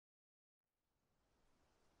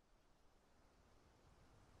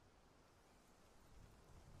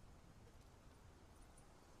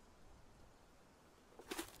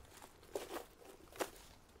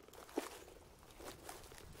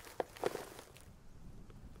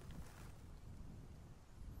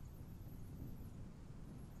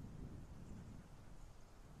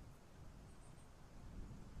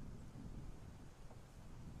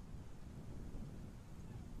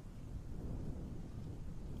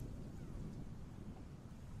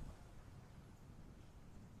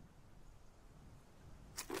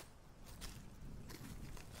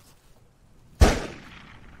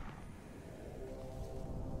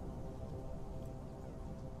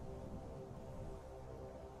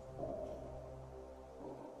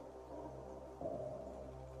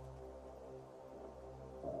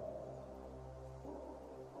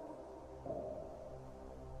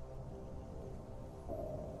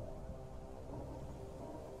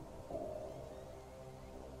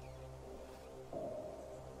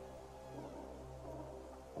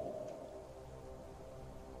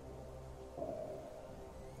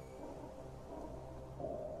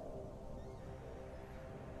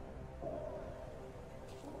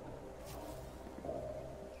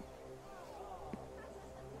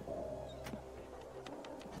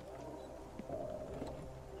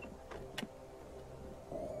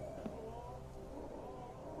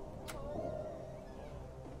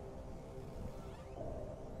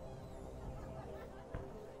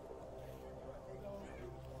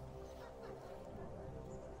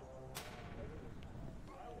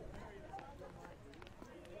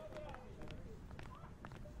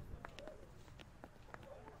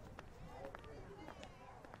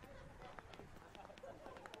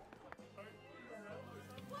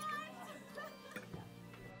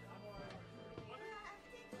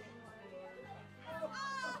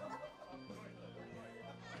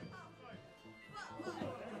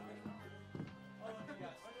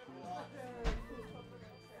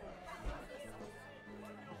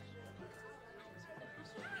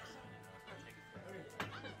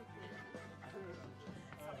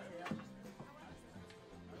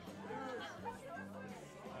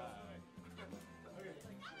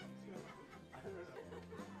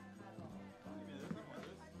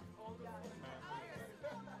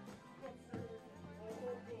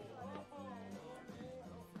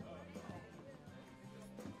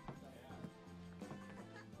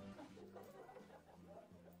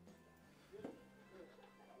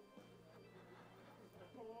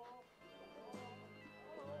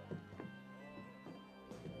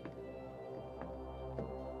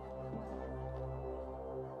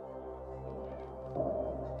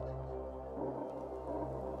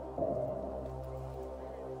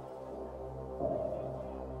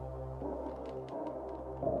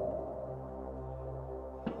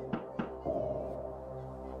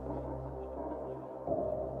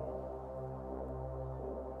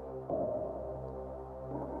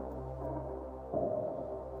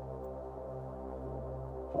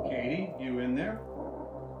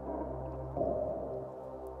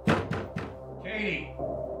Katie,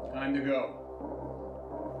 time to go.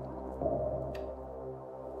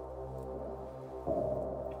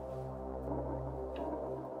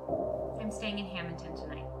 I'm staying in Hamilton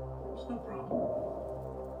tonight. It's no problem.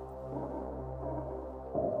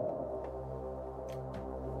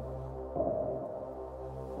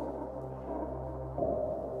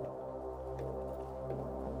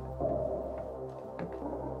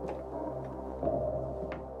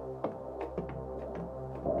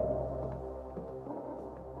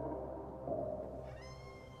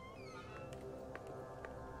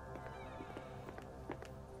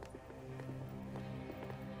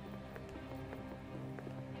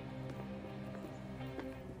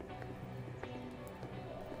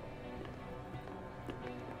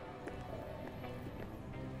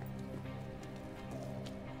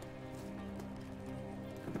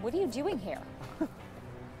 What are you doing here?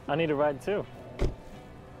 I need a ride too.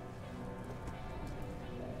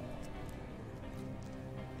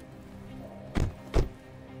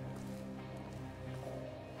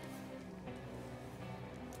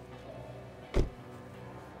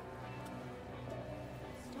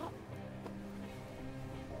 Stop.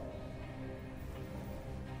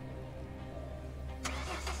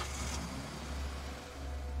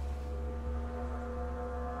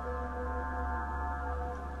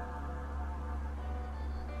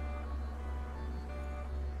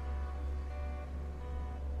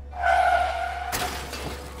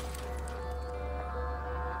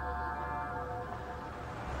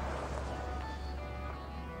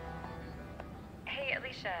 Hey,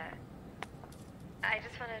 Alicia. I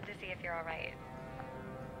just wanted to see if you're all right.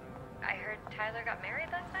 I heard Tyler got married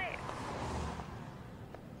last night.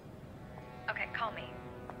 Okay, call me.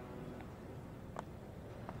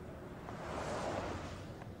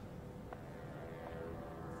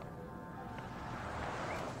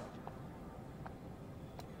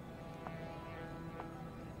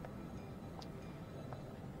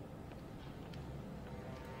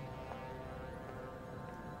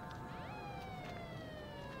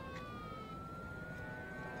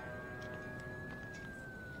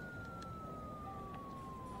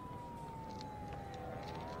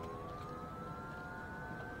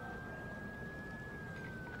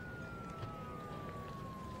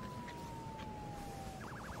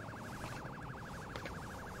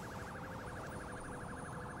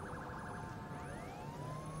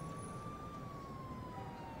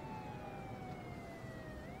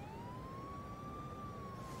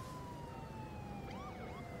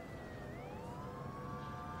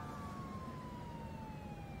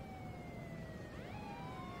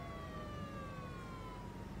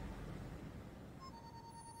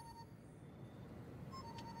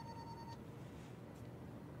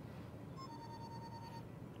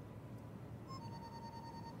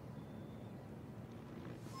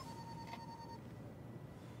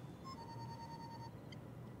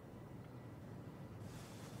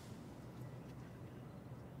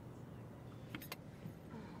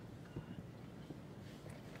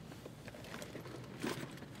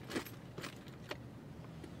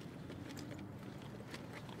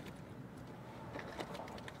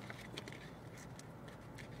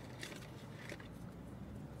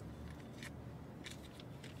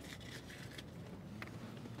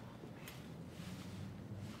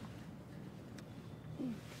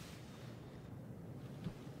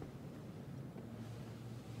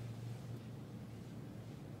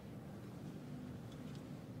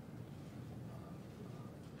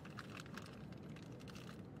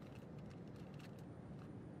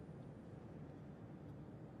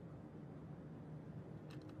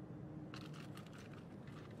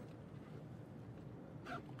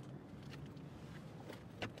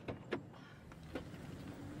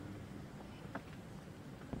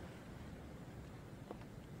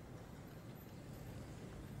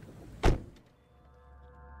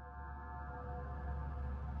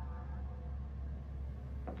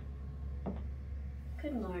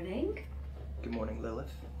 Good morning. Good morning,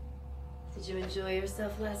 Lilith. Did you enjoy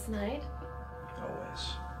yourself last night? Always.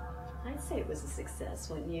 I'd say it was a success,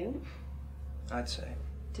 wouldn't you? I'd say.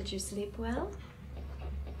 Did you sleep well?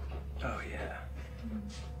 Oh, yeah.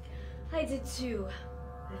 I did too.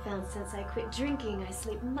 I found since I quit drinking, I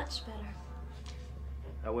sleep much better.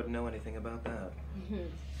 I wouldn't know anything about that.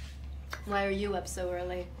 Why are you up so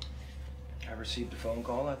early? I received a phone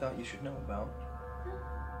call I thought you should know about.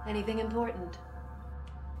 Anything important?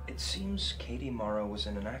 It seems Katie Morrow was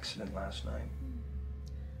in an accident last night.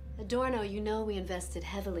 Adorno, you know we invested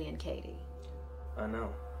heavily in Katie. I know.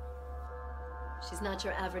 She's not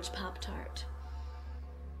your average Pop-Tart.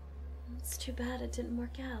 It's too bad it didn't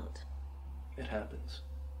work out. It happens.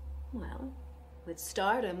 Well, With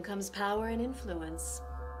stardom comes power and influence.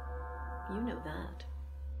 You know that.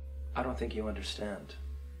 I don't think you understand.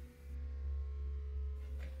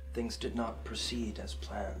 Things did not proceed as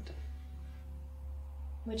planned.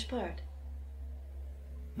 Which part?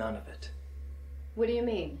 None of it. What do you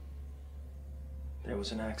mean? There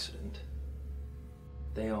was an accident.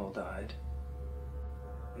 They all died.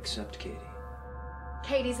 Except Katie.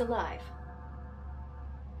 Katie's alive.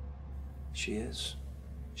 She is.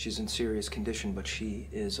 She's in serious condition, but she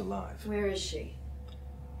is alive. Where is she?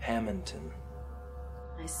 Hamilton.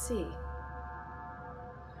 I see.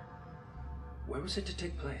 Where was it to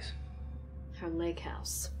take place? Her lake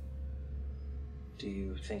house. Do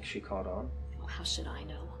you think she caught on? Oh, how should I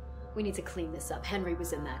know? We need to clean this up. Henry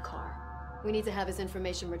was in that car. We need to have his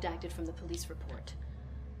information redacted from the police report.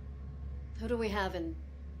 Who do we have in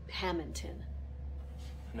Hamilton?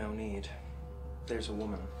 No need. There's a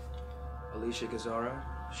woman. Alicia Gazzara.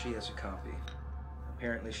 She has a copy.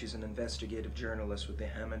 Apparently she's an investigative journalist with the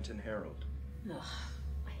Hamilton Herald. Ugh,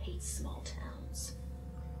 I hate small towns.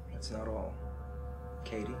 That's not all.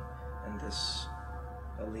 Katie and this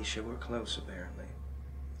Alicia were close, apparently.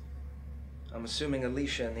 I'm assuming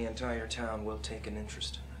Alicia and the entire town will take an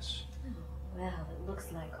interest in this. Oh, well, it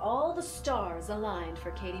looks like all the stars aligned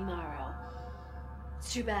for Katie Morrow.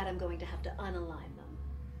 It's too bad I'm going to have to unalign them.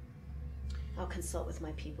 I'll consult with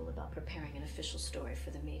my people about preparing an official story for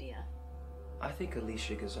the media. I think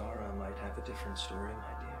Alicia Gazzara might have a different story,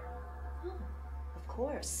 my dear. Oh, of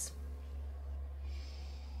course.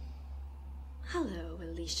 Hello,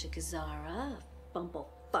 Alicia Gazzara,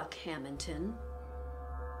 Bumblefuck Hamilton.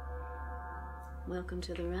 Welcome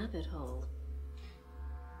to the rabbit hole.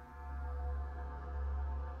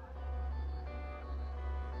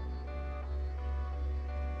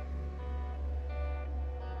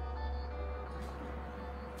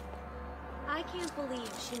 I can't believe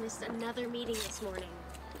she missed another meeting this morning.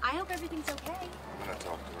 I hope everything's okay. I'm gonna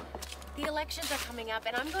talk to her. The elections are coming up,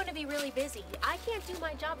 and I'm going to be really busy. I can't do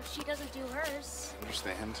my job if she doesn't do hers.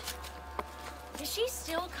 Understand? Is she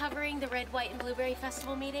still covering the Red, White, and Blueberry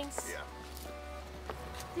Festival meetings? Yeah.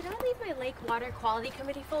 Did I leave my Lake Water Quality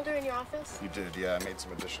Committee folder in your office? You did, yeah. I made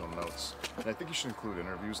some additional notes. And I think you should include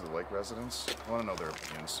interviews of the lake residents. I want to know their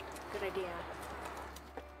opinions. Good idea.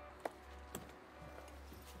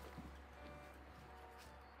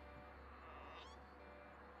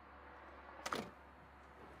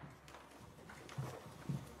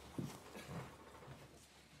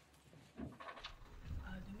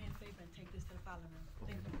 Do me a favor and take this to the filing room.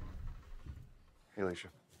 Thank you. Hey, Alicia.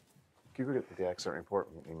 Can you go get the accident report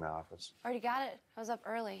in my office? Already got it. I was up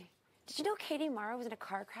early. Did you know Katie Morrow was in a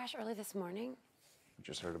car crash early this morning? I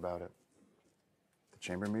just heard about it. The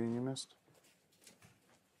chamber meeting you missed?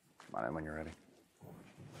 Come on in when you're ready.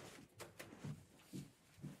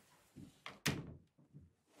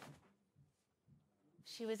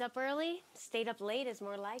 She was up early. Stayed up late is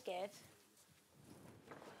more like it.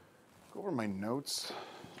 Go over my notes.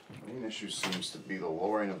 The main issue seems to be the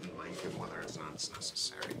lowering of the length and whether it's not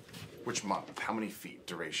necessary. Which month? How many feet?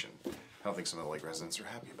 Duration? I don't think some of the lake residents are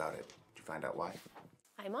happy about it. Did you find out why?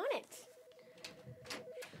 I'm on it.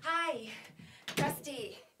 Hi,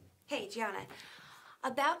 Rusty. Hey, Gianna.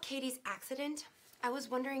 About Katie's accident, I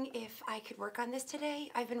was wondering if I could work on this today.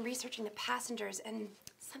 I've been researching the passengers and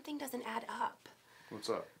something doesn't add up. What's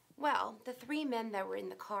up? Well, the 3 men that were in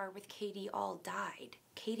the car with Katie all died.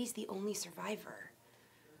 Katie's the only survivor.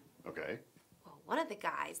 Okay. Well, one of the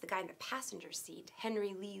guys, the guy in the passenger seat,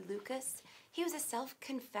 Henry Lee Lucas, he was a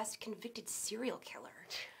self-confessed convicted serial killer.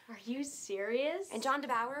 Are you serious? And John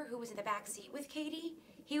DeBauer, who was in the back seat with Katie,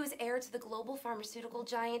 he was heir to the global pharmaceutical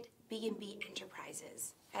giant B&B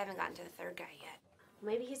Enterprises. I haven't gotten to the 3rd guy yet.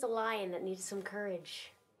 Maybe he's a lion that needs some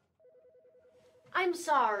courage. I'm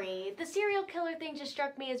sorry. The serial killer thing just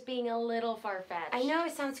struck me as being a little far-fetched. I know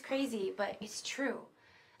it sounds crazy, but it's true.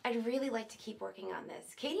 I'd really like to keep working on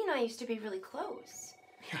this. Katie and I used to be really close.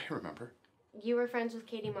 Yeah, I remember. You were friends with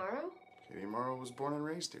Katie Morrow? Katie Morrow was born and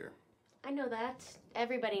raised here. I know that.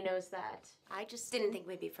 Everybody knows that. I just Didn't think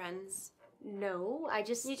we'd be friends. No, I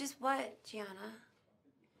just... You just what, Gianna?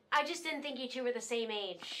 I just didn't think you two were the same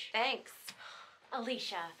age. Thanks.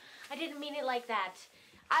 Alicia, I didn't mean it like that.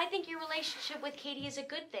 I think your relationship with Katie is a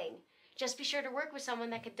good thing. Just be sure to work with someone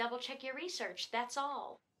that could double-check your research, that's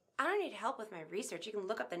all. I don't need help with my research. You can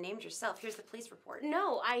look up the names yourself. Here's the police report.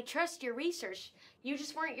 No, I trust your research. You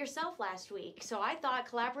just weren't yourself last week, so I thought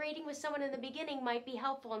collaborating with someone in the beginning might be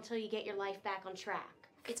helpful until you get your life back on track.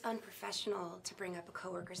 It's unprofessional to bring up a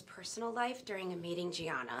coworker's personal life during a meeting,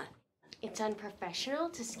 Gianna. It's unprofessional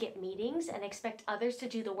to skip meetings and expect others to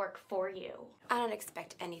do the work for you. I don't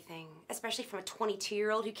expect anything, especially from a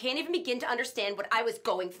 22-year-old who can't even begin to understand what I was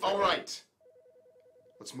going through. All right.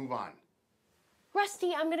 Let's move on.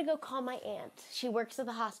 Rusty, I'm gonna go call my aunt. She works at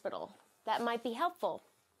the hospital. That might be helpful.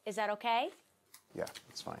 Is that okay? Yeah,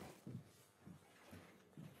 that's fine.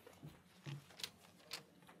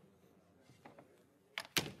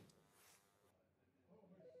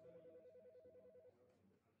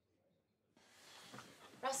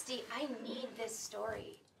 Rusty, I need this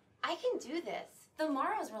story. I can do this. The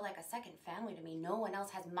Morrows were like a second family to me. No one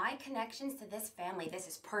else has my connections to this family. This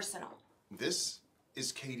is personal. This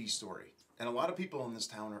is Katie's story, and a lot of people in this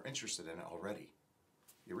town are interested in it already.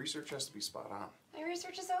 Your research has to be spot on. My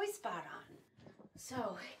research is always spot on.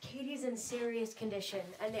 So, Katie's in serious condition,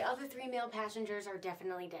 and the other 3 male passengers are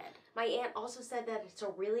definitely dead. My aunt also said that it's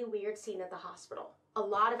a really weird scene at the hospital. A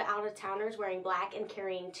lot of out-of-towners wearing black and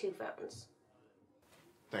carrying 2 phones.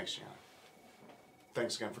 Thanks, Gianna.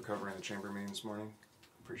 Thanks again for covering the chamber meeting this morning.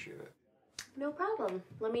 Appreciate it. No problem.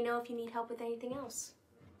 Let me know if you need help with anything else.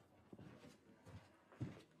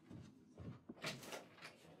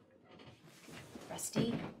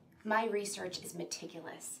 Rusty, my research is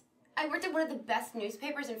meticulous. I worked at one of the best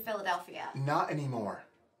newspapers in Philadelphia. Not anymore.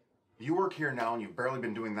 You work here now, and you've barely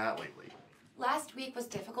been doing that lately. Last week was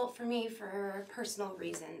difficult for me for personal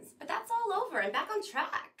reasons, but that's all over. I'm back on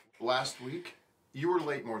track. Last week, you were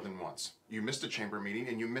late more than once. You missed a chamber meeting,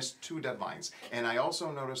 and you missed 2 deadlines. And I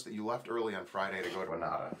also noticed that you left early on Friday to go to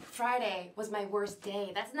Anata. Friday was my worst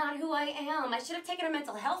day. That's not who I am. I should have taken a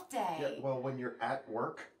mental health day. Yeah, well, when you're at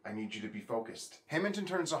work, I need you to be focused. Hamilton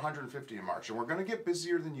turns 150 in March, and we're going to get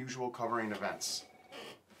busier than usual covering events.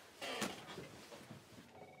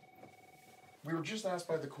 We were just asked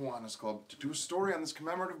by the Kiwanis Club to do a story on this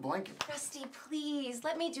commemorative blanket. Rusty, please,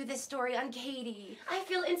 let me do this story on Katie. I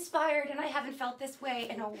feel inspired, and I haven't felt this way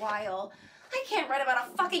in a while. I can't write about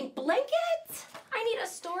a fucking blanket. I need a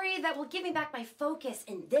story that will give me back my focus,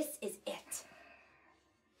 and this is it.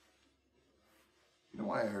 You know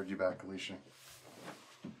why I heard you back, Alicia?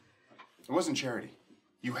 It wasn't charity.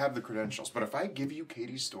 You have the credentials, but if I give you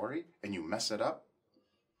Katie's story and you mess it up,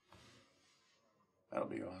 that'll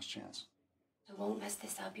be your last chance. I won't mess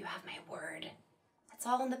this up, you have my word. That's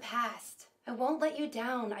all in the past. I won't let you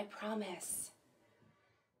down, I promise.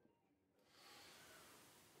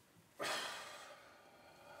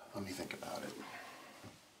 Let me think about it.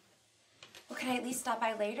 Well, can I at least stop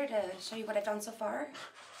by later to show you what I've done so far?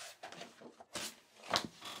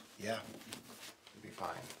 Yeah, it'll be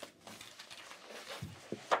fine.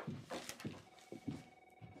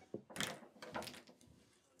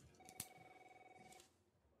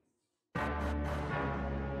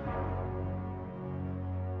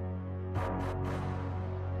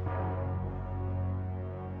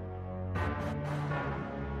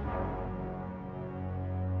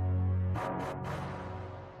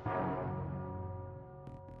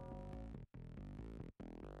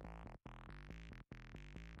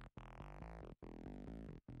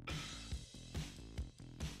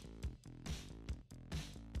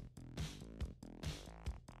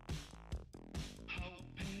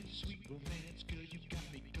 romance, girl, you got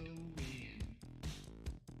me going.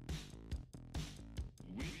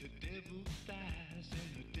 With her devil thighs and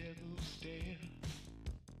her devil stare.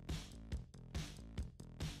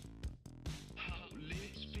 Hot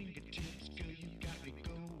lips, fingertips, girl, you got me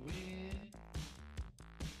going.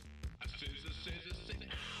 I says,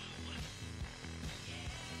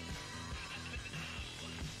 ow.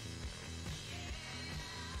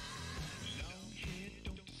 Long hair,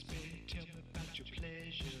 don't despair, tell me about your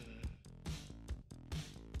pleasure.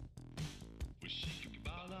 Well, she can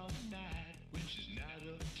ball all night when she's not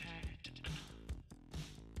uptight.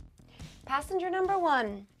 Passenger number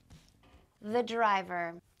 1, the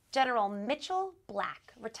driver. General Mitchell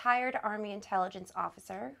Black, retired Army intelligence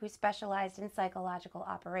officer who specialized in psychological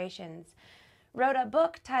operations, wrote a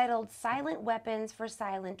book titled Silent Weapons for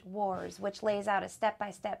Silent Wars, which lays out a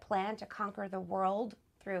step-by-step plan to conquer the world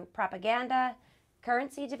through propaganda,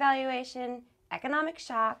 currency devaluation, economic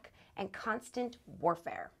shock, and constant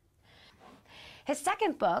warfare. His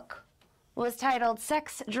second book was titled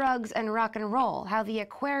Sex, Drugs, and Rock and Roll, How the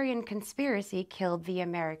Aquarian Conspiracy Killed the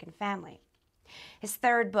American Family. His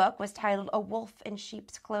third book was titled A Wolf in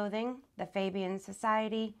Sheep's Clothing, The Fabian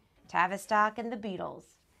Society, Tavistock, and the Beatles.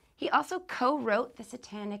 He also co-wrote the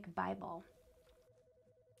Satanic Bible.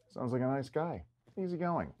 Sounds like a nice guy.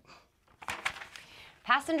 Easygoing.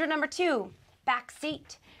 Passenger number 2, back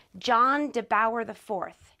seat, John DeBauer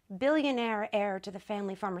IV, billionaire heir to the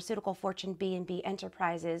family pharmaceutical fortune B&B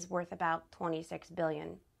Enterprises, worth about $26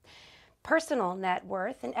 billion. Personal net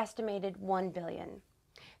worth, an estimated $1 billion.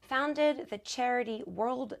 Founded the charity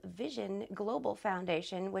World Vision Global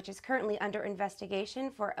Foundation, which is currently under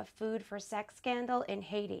investigation for a food for sex scandal in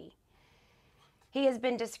Haiti. He has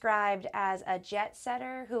been described as a jet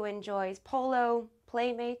setter who enjoys polo,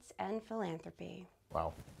 playmates, and philanthropy.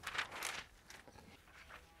 Wow.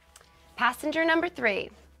 Passenger number 3,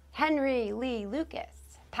 Henry Lee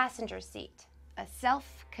Lucas, passenger seat, a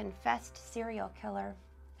self-confessed serial killer.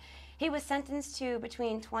 He was sentenced to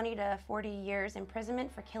between 20 to 40 years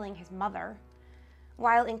imprisonment for killing his mother.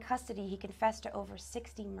 While in custody, he confessed to over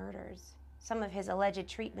 60 murders. Some of his alleged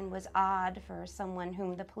treatment was odd for someone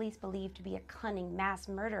whom the police believed to be a cunning mass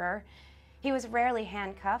murderer. He was rarely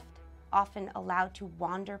handcuffed, often allowed to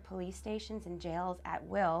wander police stations and jails at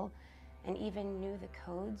will, and even knew the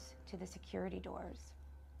codes to the security doors.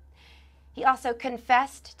 He also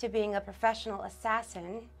confessed to being a professional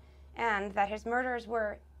assassin and that his murders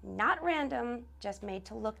were not random, just made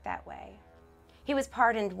to look that way. He was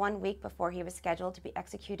pardoned 1 week before he was scheduled to be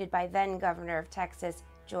executed by then Governor of Texas,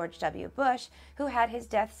 George W. Bush, who had his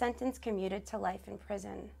death sentence commuted to life in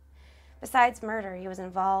prison. Besides murder, he was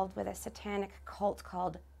involved with a satanic cult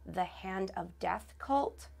called the Hand of Death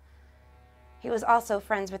cult. He was also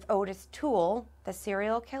friends with Otis Toole, the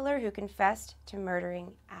serial killer who confessed to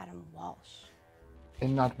murdering Adam Walsh.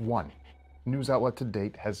 And not one news outlet to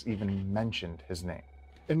date has even mentioned his name.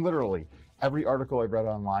 In literally every article I've read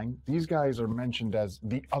online, these guys are mentioned as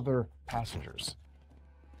the other passengers.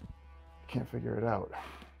 Can't figure it out.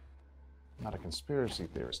 I'm not a conspiracy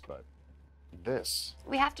theorist, but this.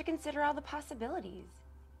 We have to consider all the possibilities.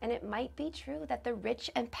 And it might be true that the rich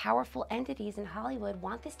and powerful entities in Hollywood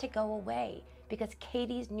want this to go away because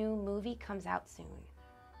Katie's new movie comes out soon.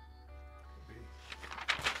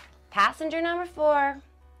 Passenger number 4,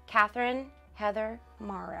 Catherine Heather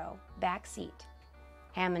Morrow, backseat.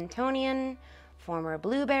 Hamiltonian, former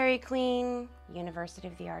Blueberry Queen, University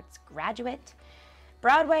of the Arts graduate,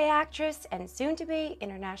 Broadway actress, and soon-to-be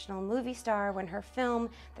international movie star when her film,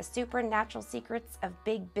 The Supernatural Secrets of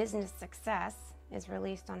Big Business Success, is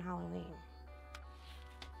released on Halloween.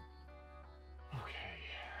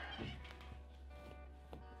 Okay.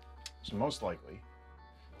 So most likely,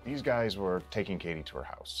 these guys were taking Katie to her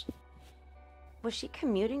house. Was she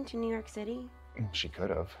commuting to New York City? She could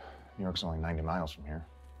have. New York's only 90 miles from here.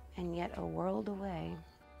 And yet a world away.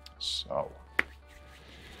 So,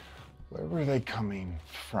 where were they coming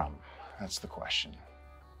from? That's the question.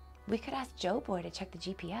 We could ask Joe Boy to check the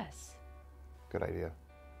GPS. Good idea.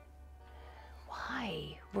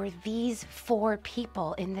 Why were these 4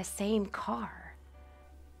 people in the same car?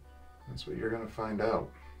 That's what you're gonna find out.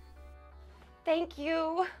 Thank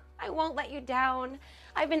you. I won't let you down.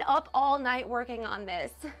 I've been up all night working on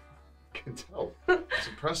this. I can tell. It's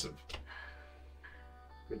impressive.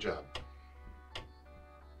 Good job.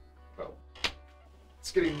 Well,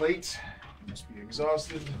 it's getting late. You must be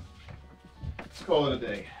exhausted. Let's call it a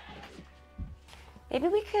day. Maybe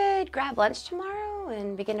we could grab lunch tomorrow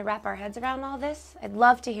and begin to wrap our heads around all this. I'd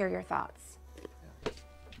love to hear your thoughts.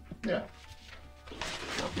 Yeah.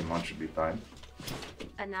 Coffee and lunch would be fine.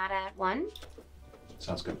 A nod at 1?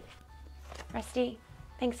 Sounds good. Rusty,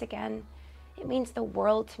 thanks again. It means the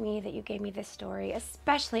world to me that you gave me this story,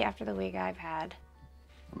 especially after the week I've had.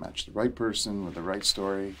 I matched the right person with the right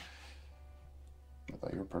story. I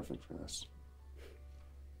thought you were perfect for this.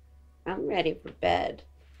 I'm ready for bed.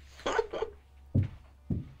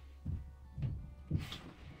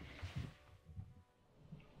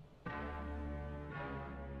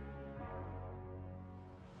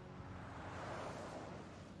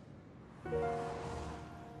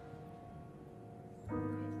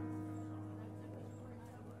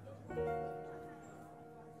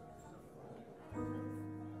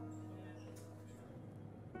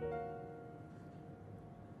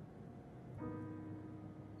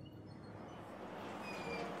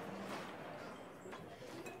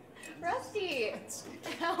 Rusty,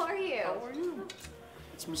 how are you? How are you?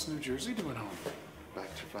 What's Miss New Jersey doing home?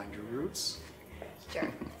 Back to find your roots?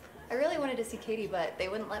 Sure. I really wanted to see Katie, but they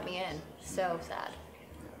wouldn't let me in. So sad.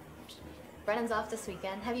 Brennan's off this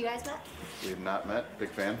weekend. Have you guys met? We have not met. Big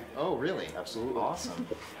fan. Oh, really? Absolutely. Awesome.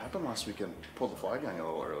 Happened last weekend. Pulled the flag on you a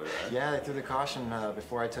little earlier, right? Yeah, they threw the caution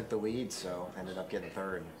before I took the lead, so ended up getting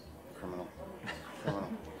third. Criminal. Criminal.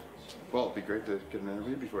 Well, it'd be great to get an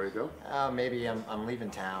interview before you go. Maybe I'm leaving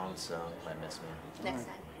town, so you might miss me. Next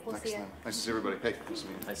time. We'll see you. Nice to see everybody. Hey, nice to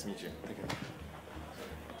meet you. Nice to meet you. Take care.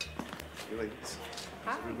 You ladies.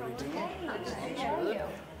 Hi. Everybody doing? Hey, how are you?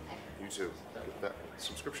 You too. Get that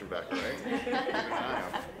subscription back, all right? Keep an eye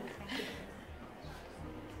out.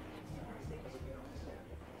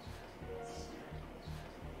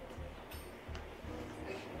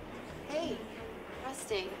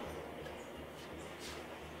 Rusty.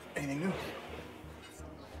 Anything new?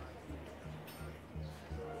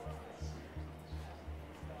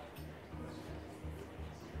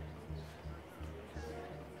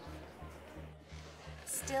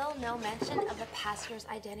 Still no mention of the passengers'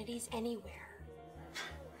 identities anywhere.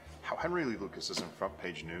 How Henry Lee Lucas isn't front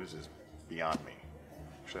page news is beyond me.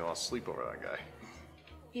 Actually, I lost sleep over that guy.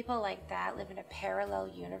 People like that live in a parallel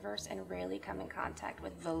universe and rarely come in contact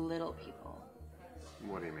with the little people.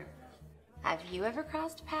 What do you mean? Have you ever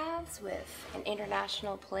crossed paths with an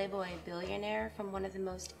international playboy billionaire from one of the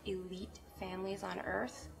most elite families on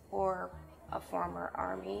Earth? Or a former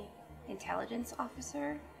Army intelligence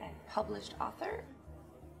officer and published author?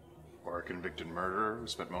 Or a convicted murderer who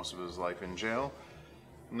spent most of his life in jail?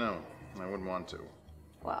 No, I wouldn't want to.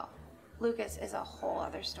 Well, Lucas is a whole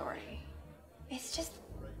other story. It's just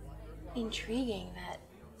intriguing that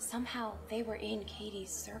somehow they were in Katie's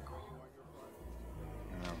circle.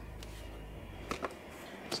 Yeah.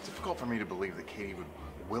 It's difficult for me to believe that Katie would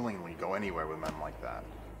willingly go anywhere with men like that.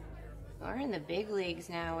 We're in the big leagues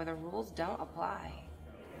now where the rules don't apply.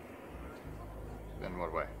 In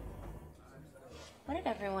what way? What did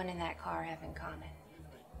everyone in that car have in common?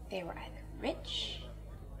 They were either rich,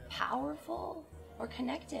 powerful, or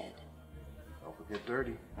connected. Don't forget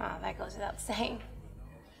dirty. Oh, that goes without saying.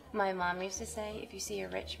 My mom used to say, if you see a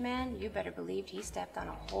rich man, you better believe he stepped on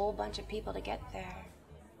a whole bunch of people to get there.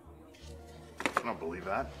 I don't believe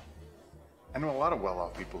that. I know a lot of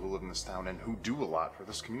well-off people who live in this town and who do a lot for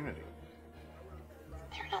this community.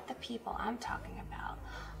 They're not the people I'm talking about.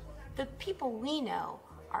 The people we know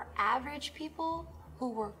are average people who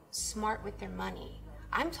were smart with their money.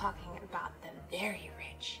 I'm talking about the very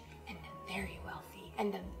rich and the very wealthy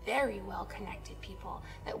and the very well-connected people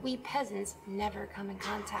that we peasants never come in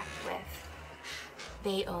contact with.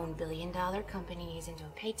 They own billion-dollar companies and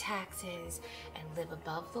don't pay taxes and live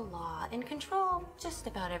above the law and control just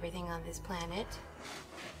about everything on this planet.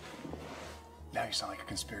 Now you sound like a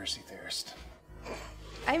conspiracy theorist.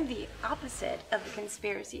 I'm the opposite of a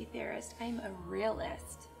conspiracy theorist. I'm a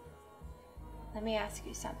realist. Let me ask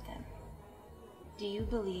you something. Do you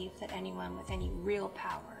believe that anyone with any real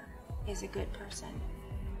power is a good person?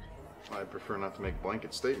 I prefer not to make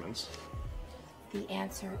blanket statements. The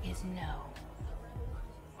answer is no.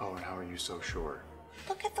 Oh, and how are you so sure?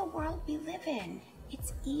 Look at the world we live in.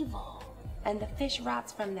 It's evil. And the fish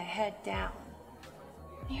rots from the head down.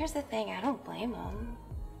 Here's the thing, I don't blame them.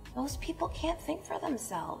 Most people can't think for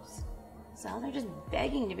themselves. So they're just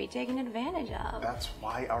begging to be taken advantage of. That's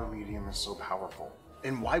why our medium is so powerful.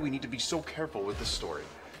 And why we need to be so careful with this story.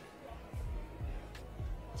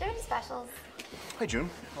 Do you have any specials? Hi, June.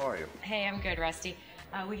 How are you? Hey, I'm good, Rusty.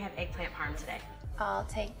 We have eggplant parm today. I'll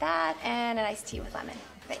take that and an iced tea with lemon.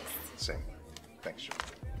 Thanks. Same. Thanks, June.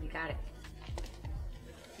 You got it.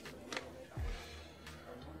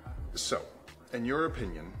 So, in your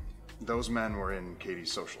opinion, those men were in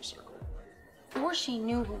Katie's social circle? Or she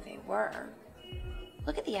knew who they were.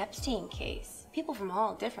 Look at the Epstein case. People from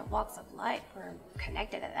all different walks of life were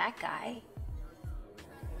connected to that guy.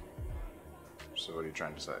 So what are you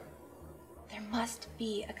trying to say? There must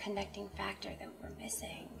be a connecting factor that we're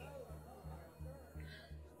missing.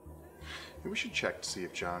 Maybe we should check to see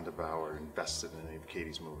if John DeBauer invested in any of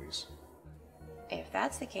Katie's movies. If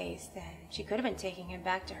that's the case, then she could have been taking him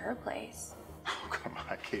back to her place. Oh, come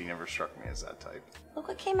on. Katie never struck me as that type. Look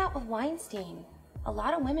what came out with Weinstein. A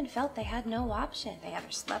lot of women felt they had no option. They either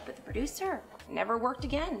slept with the producer or never worked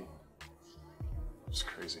again. It's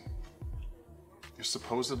crazy.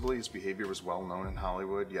 Supposedly his behavior was well known in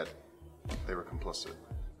Hollywood, yet they were complicit.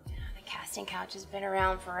 The casting couch has been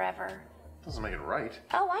around forever. Doesn't make it right.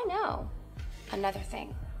 Oh, I know. Another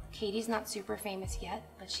thing. Katie's not super famous yet,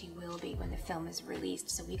 but she will be when the film is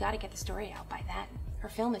released, so we gotta get the story out by then. Her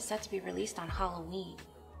film is set to be released on Halloween.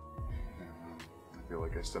 I feel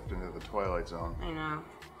like I stepped into the Twilight Zone. I know.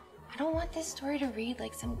 I don't want this story to read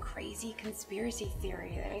like some crazy conspiracy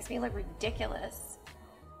theory that makes me look ridiculous.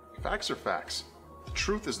 Facts are facts. The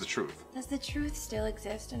truth is the truth. Does the truth still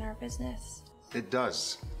exist in our business? It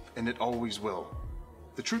does, and it always will.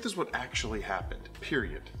 The truth is what actually happened,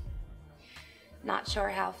 period. Not sure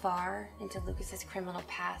how far into Lucas's criminal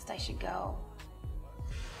past I should go.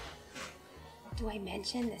 Do I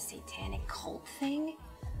mention the satanic cult thing?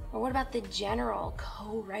 Or what about the general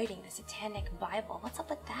co-writing the satanic Bible? What's up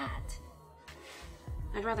with that?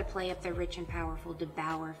 I'd rather play up the rich and powerful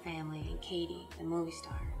DeBauer family and Katie, the movie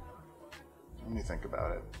star. When you think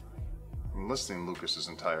about it, listing Lucas's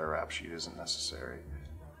entire rap sheet isn't necessary.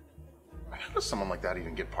 How does someone like that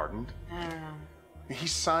even get pardoned? I don't know. He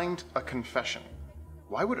signed a confession.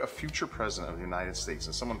 Why would a future president of the United States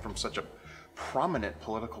and someone from such a prominent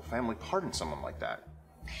political family pardon someone like that?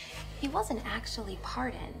 He wasn't actually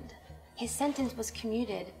pardoned. His sentence was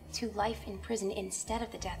commuted to life in prison instead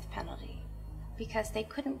of the death penalty because they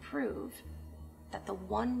couldn't prove that the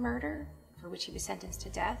one murder for which he was sentenced to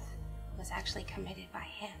death was actually committed by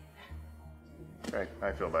him. Okay,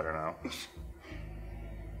 I feel better now.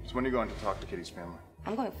 So when are you going to talk to Kitty's family?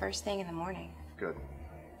 I'm going first thing in the morning. Good.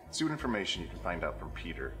 See what information you can find out from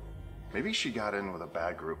Peter. Maybe she got in with a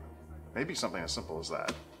bad group. Maybe something as simple as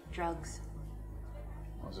that. Drugs.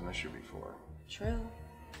 Was an issue before. True.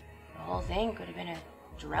 The whole thing could have been a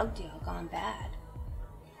drug deal gone bad.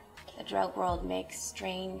 The drug world makes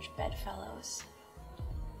strange bedfellows.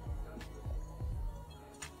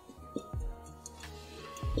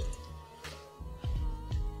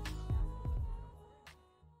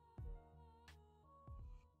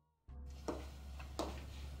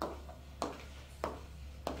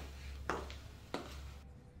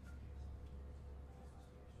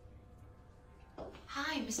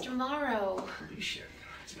 Hi, Mr. Morrow. Alicia,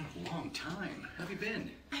 it's been a long time. How have you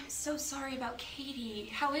been? I'm so sorry about Katie.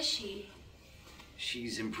 How is she?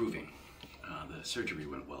 She's improving. The surgery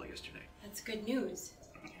went well yesterday. That's good news.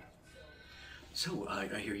 Yeah. So, I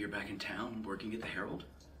hear you're back in town working at the Herald?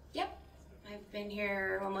 Yep. I've been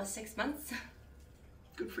here almost 6 months.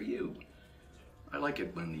 Good for you. I like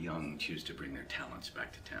it when the young choose to bring their talents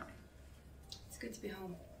back to town. It's good to be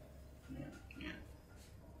home. Yeah.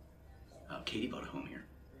 Katie bought a home here.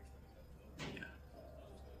 Yeah.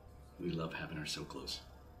 We love having her so close.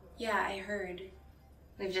 Yeah, I heard.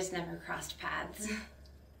 We've just never crossed paths.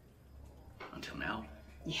 Until now?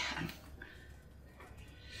 Yeah.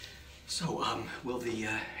 So, will the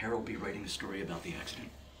Herald be writing a story about the accident?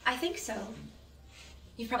 I think so.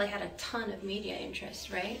 You've probably had a ton of media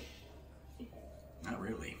interest, right? Not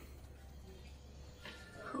really.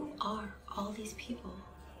 Who are all these people?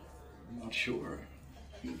 I'm not sure.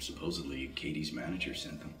 Supposedly, Katie's manager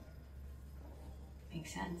sent them.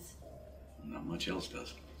 Makes sense. Not much else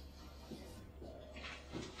does.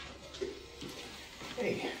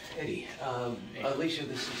 Hey, Eddie. Alicia,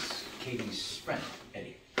 this is Katie's friend,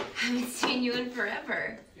 Eddie. I haven't seen you in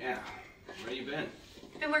forever. Yeah. Where you been?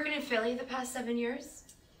 Been working in Philly the past 7 years.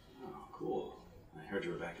 Oh, cool. I heard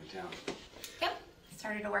you were back in town. Yep.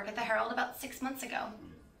 Started to work at the Herald about 6 months ago.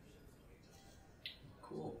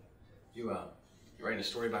 Cool. You writing a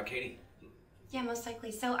story about Katie? Yeah, most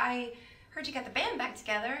likely. So I heard you got the band back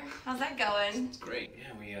together. How's that going? It's great.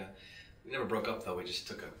 Yeah, we never broke up though. We just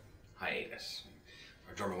took a hiatus.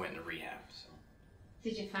 Our drummer went into rehab. So.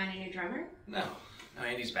 Did you find a new drummer? No,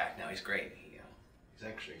 Andy's back now. He's great. He's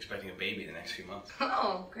actually expecting a baby the next few months.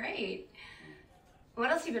 Oh, great.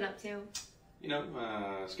 What else have you been up to?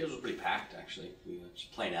 Schedule's pretty packed actually. We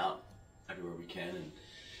just playing out everywhere we can and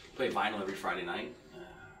play vinyl every Friday night.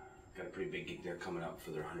 Got a pretty big gig there coming up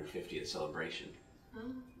for their 150th celebration.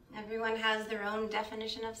 Oh, everyone has their own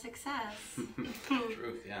definition of success.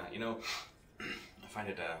 Truth, yeah. I find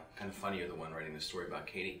it kind of funny you're the one writing the story about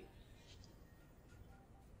Katie.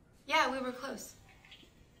 Yeah, we were close.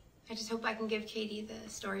 I just hope I can give Katie the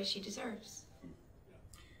story she deserves.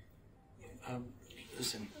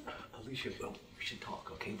 Listen, Alicia, well, we should talk,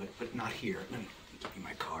 okay? But not here. Let me give you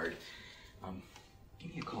my card.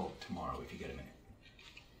 Give me a call tomorrow if you get a minute.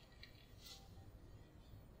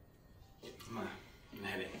 I'm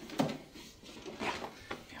heading.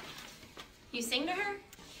 Yeah. You sing to her?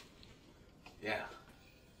 Yeah.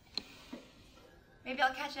 Maybe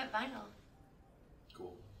I'll catch you at vinyl.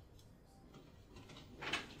 Cool.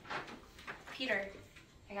 Peter,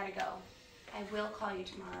 I gotta go. I will call you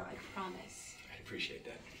tomorrow, I promise. I'd appreciate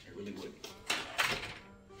that. I really would.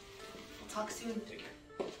 We'll talk soon. Take care.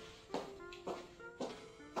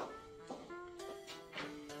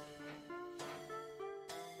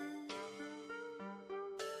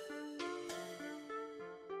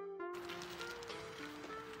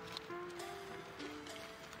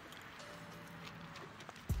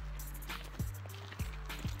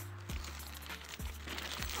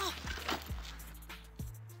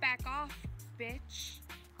 Back off, bitch.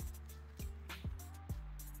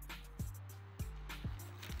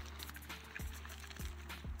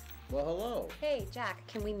 Well, hello. Hey, Jack,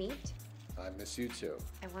 can we meet? I miss you too.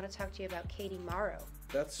 I want to talk to you about Katie Morrow.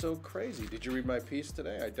 That's so crazy. Did you read my piece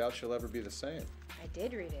today? I doubt she'll ever be the same. I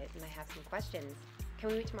did read it, and I have some questions. Can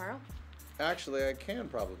we meet tomorrow? Actually, I can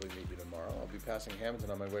probably meet you tomorrow. I'll be passing Hamilton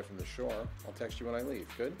on my way from the shore. I'll text you when I leave.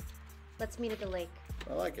 Good? Let's meet at the lake.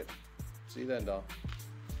 I like it. See you then, doll.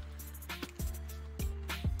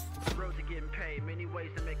 Road to getting paid, many ways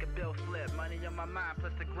to make a bill flip. Money on my mind,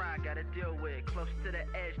 plus the grind, gotta deal with. Close to the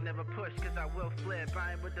edge, never push, cause I will flip.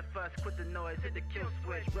 I ain't with the fuss, quit the noise, hit the kill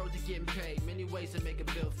switch. Road to getting paid, many ways to make a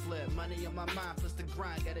bill flip. Money on my mind, plus the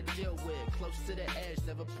grind, gotta deal with. Close to the edge,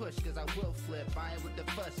 never push, cause I will flip. I ain't with the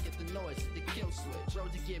fuss, get the noise, hit the kill switch.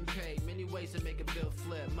 Road to getting paid, many ways to make a bill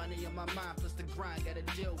flip. Money on my mind, plus the grind, gotta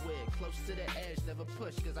deal with. Close to the edge, never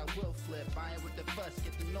push, cause I will flip. I ain't with the fuss,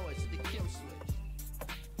 get the noise, hit the kill switch.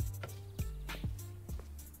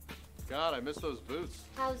 God, I miss those boots.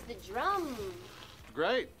 How's the drum?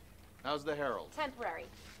 Great. How's the Herald? Temporary.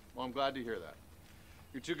 Well, I'm glad to hear that.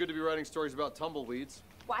 You're too good to be writing stories about tumbleweeds.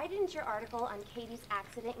 Why didn't your article on Katie's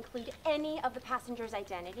accident include any of the passengers'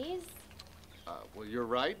 identities? Well, you're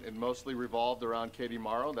right. It mostly revolved around Katie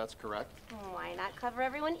Morrow. That's correct. Why not cover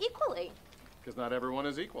everyone equally? Because not everyone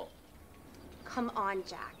is equal. Come on,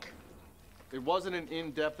 Jack. It wasn't an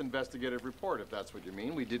in-depth investigative report, if that's what you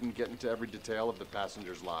mean. We didn't get into every detail of the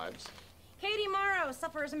passengers' lives. Katie Morrow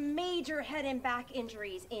suffers major head and back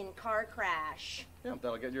injuries in car crash. Yeah,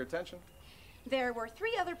 that'll get your attention. There were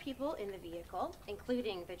 3 other people in the vehicle,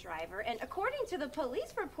 including the driver, and according to the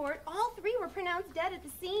police report, all 3 were pronounced dead at the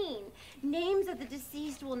scene. Names of the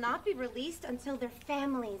deceased will not be released until their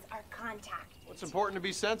families are contacted. Well, it's important to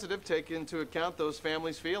be sensitive, take into account those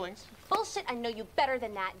families' feelings. Bullshit, I know you better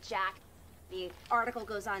than that, Jack. The article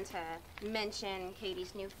goes on to mention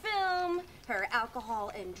Katie's new film, her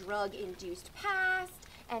alcohol and drug-induced past,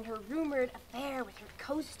 and her rumored affair with her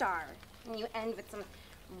co-star. And you end with some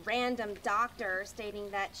random doctor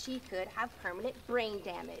stating that she could have permanent brain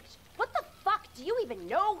damage. What the fuck? Do you even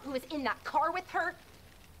know who was in that car with her?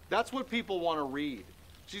 That's what people want to read.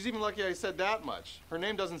 She's even lucky I said that much. Her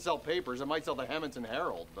name doesn't sell papers. It might sell the Hamilton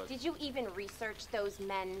Herald, but... Did you even research those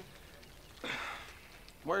men?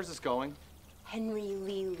 Where's this going? Henry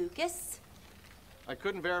Lee Lucas? I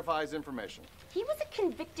couldn't verify his information. He was a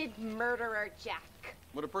convicted murderer, Jack.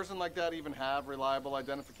 Would a person like that even have reliable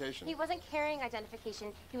identification? He wasn't carrying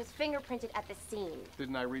identification. He was fingerprinted at the scene.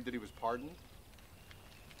 Didn't I read that he was pardoned?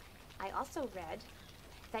 I also read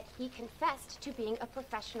that he confessed to being a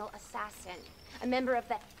professional assassin, a member of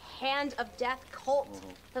the Hand of Death cult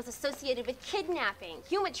that was associated with kidnapping,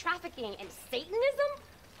 human trafficking, and Satanism?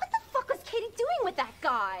 What the fuck was Katie doing with that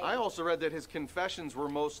guy? I also read that his confessions were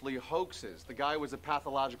mostly hoaxes. The guy was a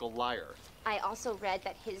pathological liar. I also read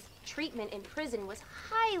that his treatment in prison was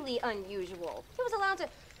highly unusual. He was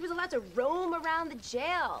allowed to roam around the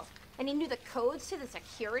jail, and he knew the codes to the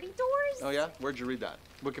security doors. Oh yeah? Where'd you read that?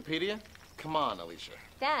 Wikipedia? Come on, Alicia.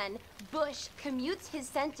 Then Bush commutes his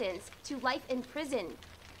sentence to life in prison.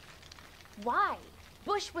 Why?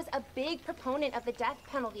 Bush was a big proponent of the death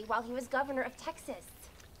penalty while he was governor of Texas.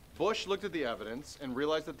 Bush looked at the evidence and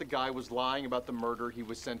realized that the guy was lying about the murder he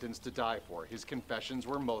was sentenced to die for. His confessions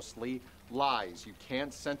were mostly lies. You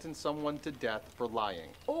can't sentence someone to death for lying.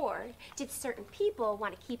 Or did certain people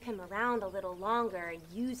want to keep him around a little longer and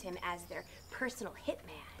use him as their personal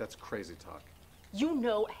hitman? That's crazy talk. You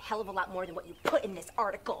know a hell of a lot more than what you put in this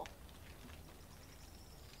article.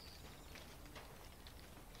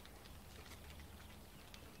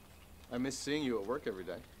 I miss seeing you at work every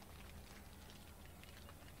day.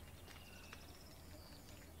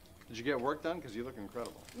 Did you get work done? Because you look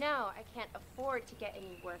incredible. No, I can't afford to get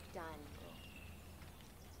any work done.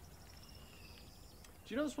 Do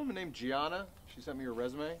you know this woman named Gianna? She sent me her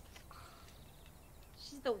resume.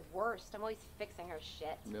 She's the worst. I'm always fixing her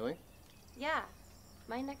shit. Really? Yeah.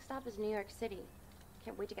 My next stop is New York City.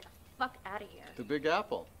 Can't wait to get the fuck out of here. The Big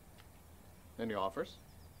Apple. Any offers?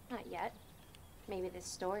 Not yet. Maybe this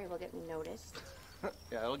story will get me noticed.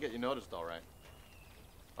 Yeah, it'll get you noticed, all right.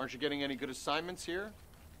 Aren't you getting any good assignments here?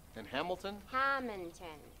 In Hamilton?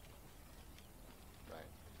 Hamilton. Right.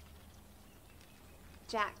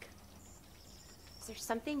 Jack, is there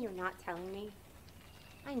something you're not telling me?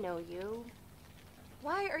 I know you.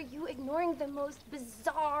 Why are you ignoring the most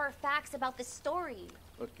bizarre facts about this story?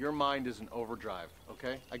 Look, your mind is in overdrive,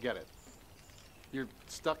 okay? I get it. You're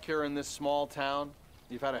stuck here in this small town.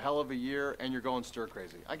 You've had a hell of a year, and you're going stir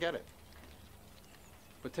crazy. I get it.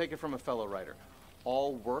 But take it from a fellow writer.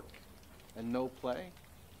 All work and no play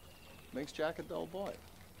makes Jack a dull boy.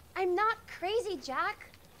 I'm not crazy, Jack.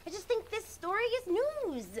 I just think this story is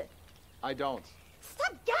news. I don't.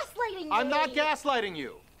 Stop gaslighting me. I'm not gaslighting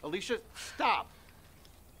you. Alicia, stop.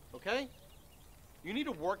 Okay? You need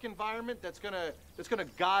a work environment that's gonna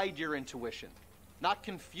guide your intuition, not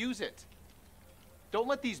confuse it. Don't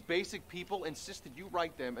let these basic people insist that you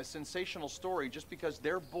write them a sensational story just because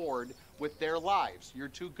they're bored with their lives. You're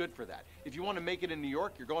too good for that. If you want to make it in New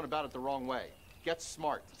York, you're going about it the wrong way. Get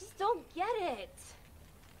smart. I just don't get it.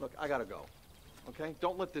 Look, I gotta go. Okay?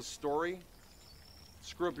 Don't let this story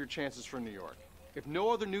screw up your chances for New York. If no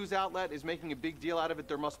other news outlet is making a big deal out of it,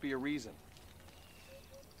 there must be a reason.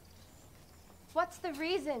 What's the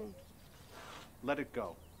reason? Let it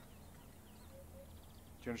go.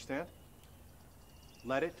 Do you understand?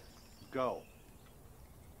 Let it go.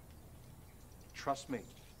 Trust me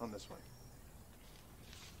on this one.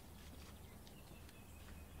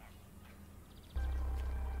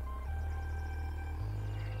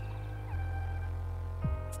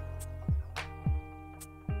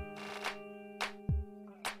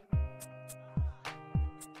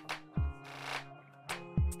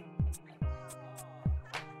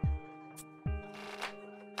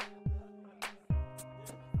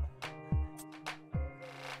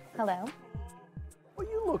 Hello? Well,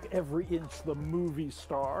 you look every inch the movie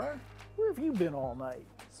star. Where have you been all night?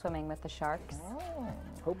 Swimming with the sharks. Oh,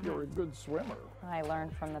 hope you're a good swimmer. I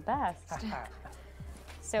learned from the best.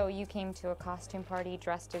 So you came to a costume party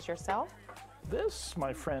dressed as yourself? This,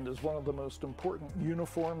 my friend, is one of the most important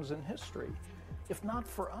uniforms in history. If not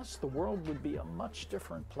for us, the world would be a much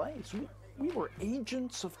different place. We were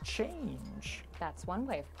agents of change. That's one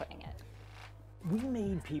way of putting it. We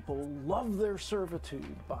made people love their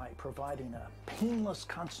servitude by providing a painless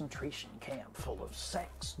concentration camp full of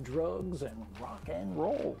sex, drugs, and rock and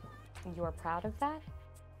roll. You're proud of that?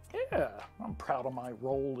 Yeah, I'm proud of my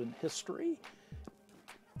role in history.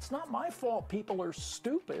 It's not my fault people are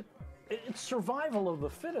stupid. It's survival of the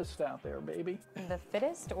fittest out there, baby. The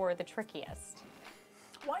fittest or the trickiest?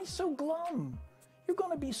 Why so glum? You're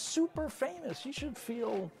gonna be super famous. You should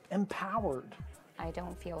feel empowered. I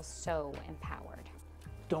don't feel so empowered.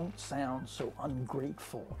 Don't sound so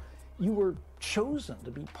ungrateful. You were chosen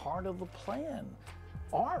to be part of the plan.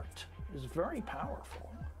 Art is very powerful.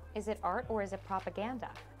 Is it art or is it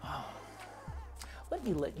propaganda? Let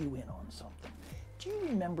me let you in on something. Do you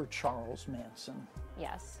remember Charles Manson?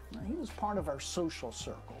 Yes. He was part of our social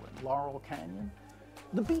circle in Laurel Canyon.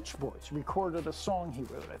 The Beach Boys recorded a song he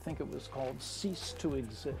wrote. I think it was called Cease to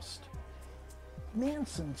Exist.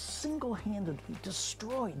 Manson single-handedly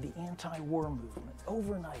destroyed the anti-war movement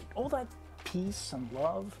overnight. All that peace and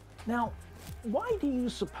love. Now, why do you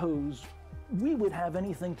suppose we would have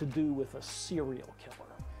anything to do with a serial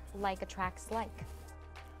killer? Like attracts like.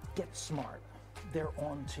 Get smart. They're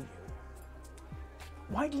on to you.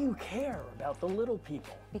 Why do you care about the little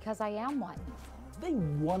people? Because I am one. They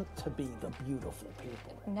want to be the beautiful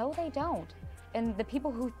people. No, they don't. And the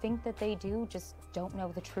people who think that they do just don't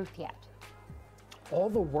know the truth yet. All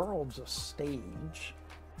the world's a stage.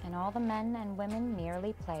 And all the men and women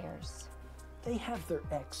merely players. They have their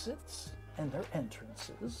exits and their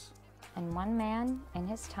entrances. And one man, in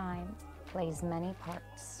his time, plays many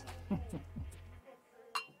parts.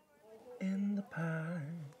 In the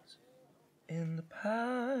pines,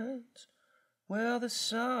 where the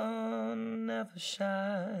sun never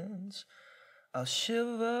shines, I'll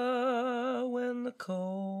shiver when the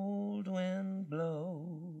cold wind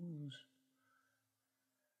blows.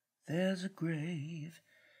 There's a grave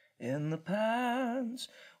in the pines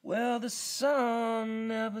where the sun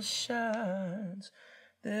never shines.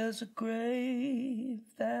 There's a grave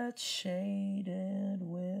that's shaded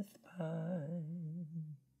with pine.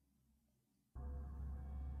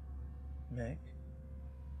 Meg,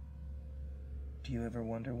 do you ever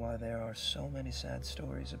wonder why there are so many sad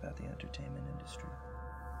stories about the entertainment industry?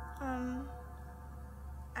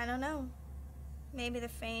 I don't know. Maybe the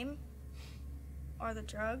fame? Or the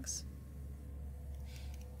drugs?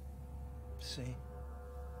 See,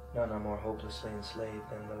 none are more hopelessly enslaved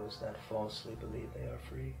than those that falsely believe they are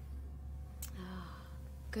free. Ah,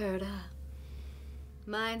 Gerda.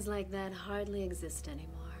 Minds like that hardly exist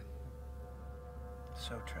anymore.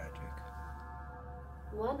 So tragic.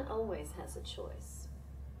 One always has a choice.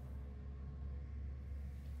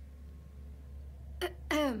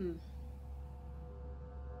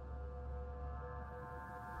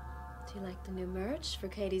 Do you like the new merch for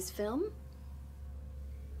Katie's film?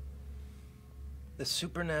 The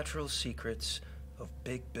supernatural secrets of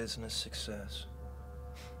big business success.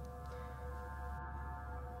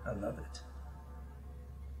 I love it.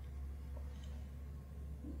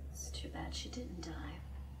 It's too bad she didn't die.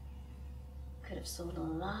 Could have sold a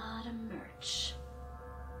lot of merch.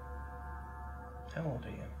 How old are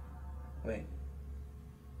you? Wait.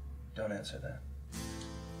 Don't answer that.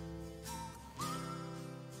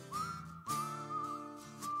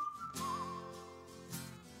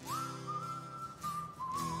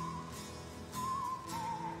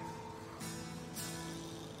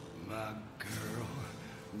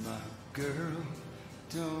 My girl,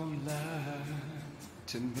 don't lie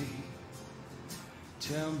to me.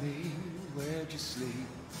 Tell me, where'd you sleep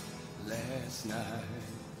last night?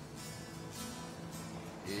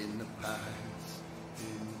 In the pines,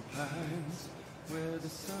 where the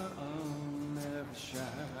sun never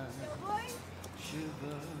shines.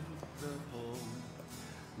 Shiver the whole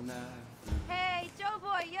night. Hey, Joe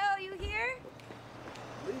boy, yo, you here?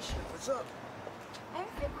 Alicia, what's up? I have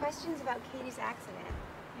a few questions about Katie's accident.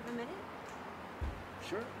 You have a minute?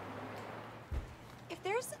 Sure. If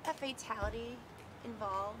there's a fatality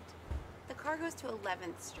involved, the car goes to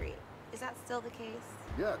 11th Street. Is that still the case?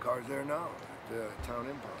 Yeah, car's there now, at the town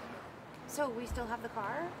impound. So we still have the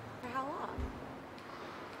car? For how long?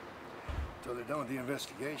 Till they're done with the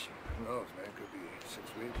investigation. Who knows, man? Could be 6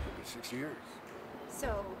 weeks, could be 6 years.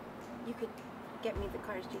 So you could get me the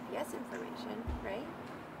car's GPS information, right?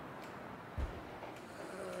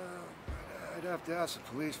 I'd have to ask the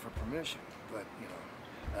police for permission, but, you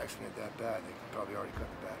know, accident that bad, they could probably already cut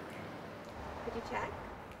the battery. Could you check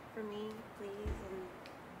for me, please, and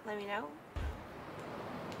let me know?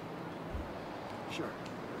 Sure.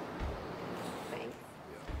 Thanks.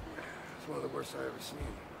 It's one of the worst I've ever seen.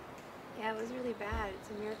 Yeah, it was really bad. It's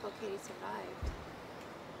a miracle Katie survived.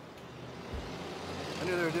 I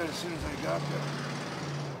knew they were dead as soon as I got there.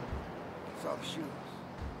 I saw the shoes.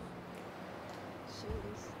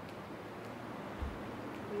 Shoes?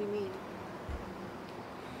 What do you mean?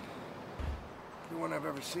 The one I've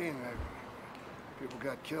ever seen. People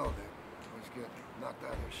got killed. They always get knocked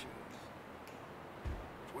out of their shoes.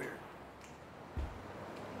 It's weird.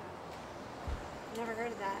 Never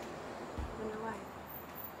heard of that. I wonder why.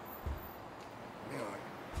 You know,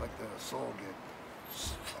 it's like the soul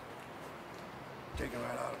gets taken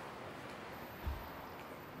right out of it.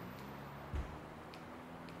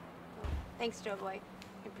 Thanks, Joe boy.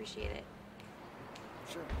 I appreciate it.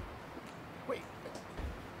 Sure. Wait.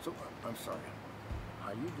 So, I'm sorry.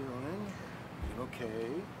 How you doing? You okay?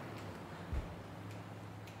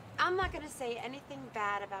 I'm not going to say anything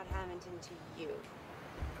bad about Hamilton to you.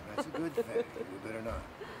 That's a good thing. You better not.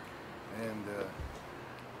 And,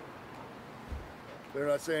 better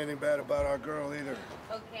not say anything bad about our girl either.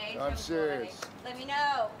 Okay, I'm Joe serious. boy. Let me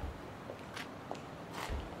know.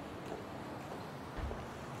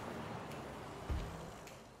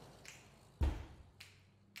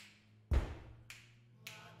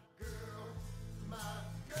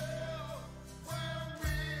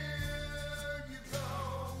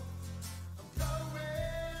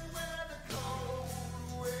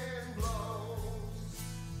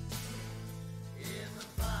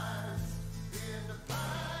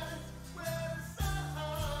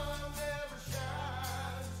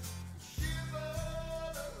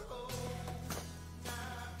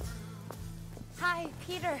 Hi,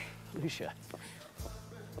 Peter. Lucia.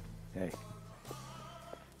 Hey.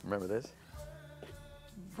 Remember this?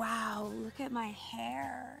 Wow, look at my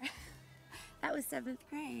hair. That was 7th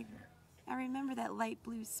grade. I remember that light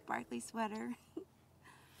blue sparkly sweater.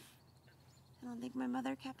 I don't think my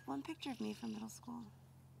mother kept one picture of me from middle school.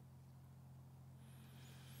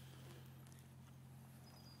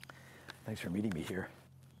 Thanks for meeting me here.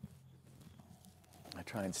 I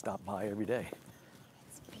try and stop by every day.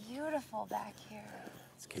 It's beautiful back here.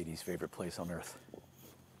 It's Katie's favorite place on earth.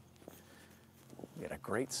 We had a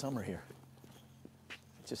great summer here.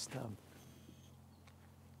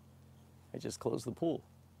 I just closed the pool.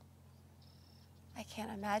 I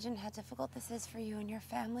can't imagine how difficult this is for you and your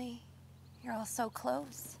family. You're all so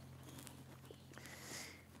close.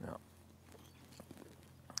 No.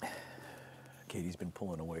 Katie's been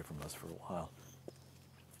pulling away from us for a while.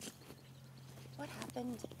 What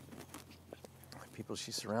happened? The people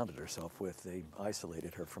she surrounded herself with, they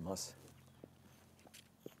isolated her from us.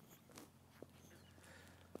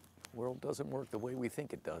 The world doesn't work the way we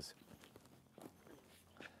think it does.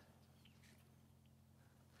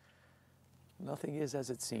 Nothing is as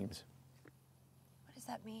it seems. What does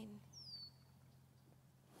that mean?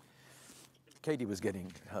 Katie was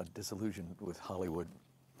getting disillusioned with Hollywood.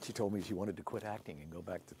 She told me she wanted to quit acting and go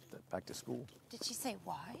back to school. Did she say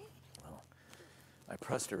why? Well, I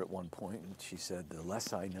pressed her at one point, and she said, the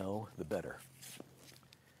less I know, the better.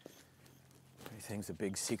 Everything's a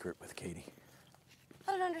big secret with Katie.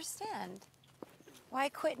 I don't understand. Why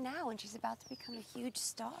quit now when she's about to become a huge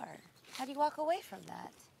star? How do you walk away from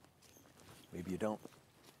that? Maybe you don't.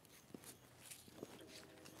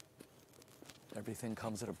 Everything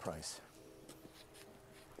comes at a price.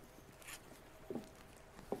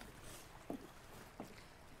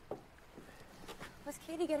 Was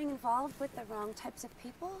Katie getting involved with the wrong types of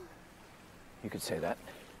people? You could say that.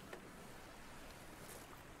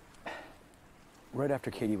 Right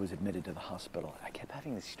after Katie was admitted to the hospital, I kept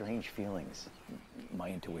having these strange feelings. My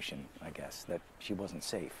intuition, I guess, that she wasn't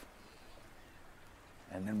safe.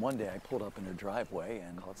 And then one day I pulled up in her driveway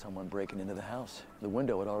and caught someone breaking into the house. The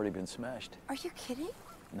window had already been smashed. Are you kidding?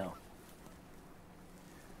 No.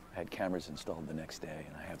 I had cameras installed the next day,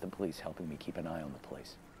 and I have the police helping me keep an eye on the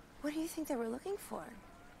place. What do you think they were looking for?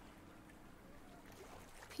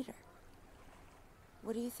 Peter,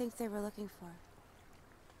 what do you think they were looking for?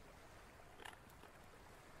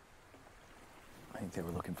 I think they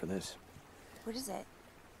were looking for this. What is it?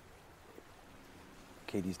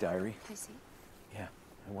 Katie's diary. I see. Yeah,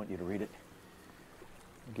 I want you to read it.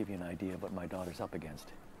 I'll give you an idea of what my daughter's up against.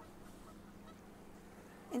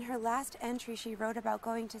 In her last entry, she wrote about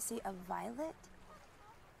going to see a violet?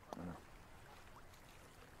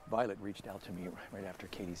 Violet reached out to me right after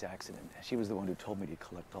Katie's accident. She was the one who told me to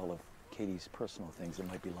collect all of Katie's personal things that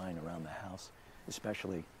might be lying around the house,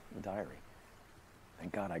 especially the diary.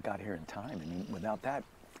 Thank God I got here in time. I mean, without that,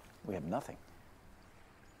 we have nothing.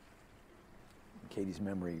 Katie's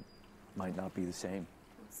memory might not be the same.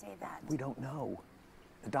 Don't say that. We don't know.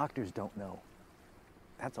 The doctors don't know.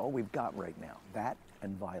 That's all we've got right now. That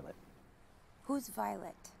and Violet. Who's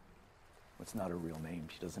Violet? It's not her real name.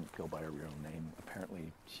 She doesn't go by her real name.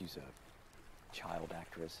 Apparently, she's a child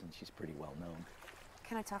actress, and she's pretty well known.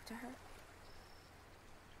 Can I talk to her?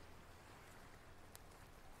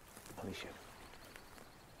 Alicia,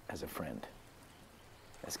 as a friend,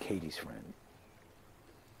 as Katie's friend,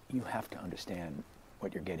 you have to understand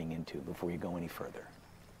what you're getting into before you go any further.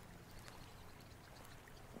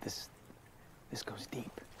 This goes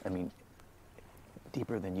deep. I mean,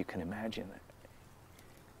 deeper than you can imagine.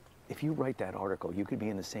 If you write that article, you could be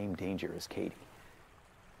in the same danger as Katie.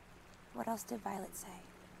 What else did Violet say?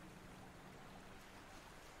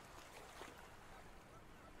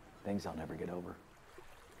 Things I'll never get over.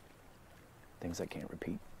 Things I can't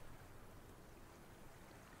repeat.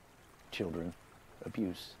 Children,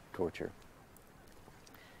 abuse, torture.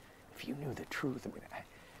 If you knew the truth, I mean,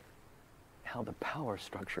 how the power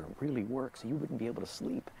structure really works, you wouldn't be able to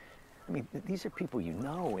sleep. I mean, these are people you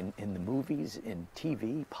know in the movies, in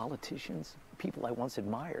TV, politicians, people I once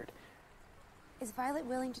admired. Is Violet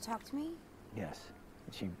willing to talk to me? Yes,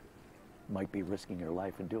 she might be risking her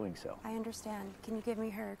life in doing so. I understand. Can you give me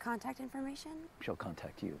her contact information? She'll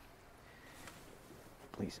contact you.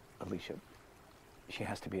 Please, Alicia, she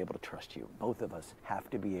has to be able to trust you. Both of us have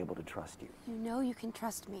to be able to trust you. You know you can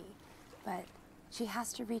trust me, but she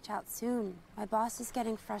has to reach out soon. My boss is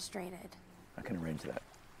getting frustrated. I can arrange that.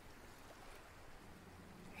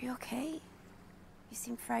 Are you okay? You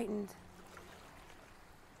seem frightened.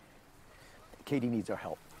 Katie needs our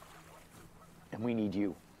help. And we need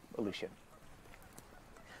you, Alicia.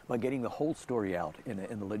 By getting the whole story out in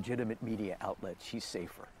a legitimate media outlet, she's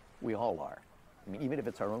safer. We all are. I mean, even if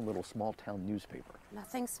it's our own little small-town newspaper.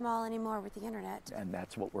 Nothing small anymore with the internet. And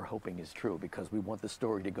that's what we're hoping is true, because we want the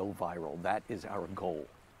story to go viral. That is our goal.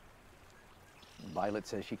 Violet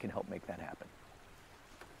says she can help make that happen.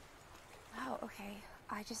 Wow, okay.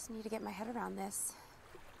 I just need to get my head around this.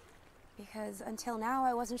 Because until now,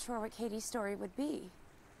 I wasn't sure what Katie's story would be.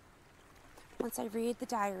 Once I read the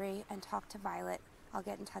diary and talk to Violet, I'll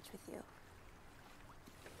get in touch with you.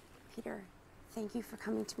 Peter, thank you for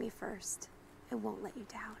coming to me first. I won't let you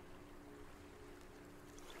down.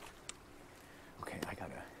 Okay, I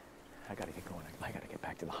gotta get going. I gotta get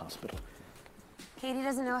back to the hospital. Katie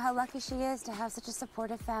doesn't know how lucky she is to have such a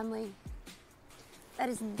supportive family. That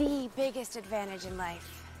is the biggest advantage in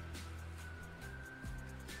life.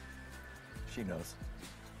 She knows.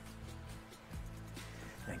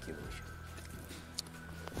 Thank you, Alicia.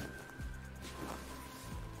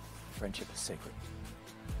 Friendship is sacred.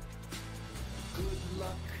 Good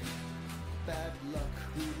luck, bad luck,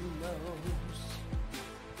 who knows?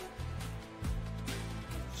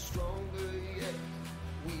 Stronger yet,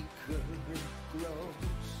 weaker it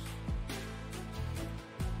grows.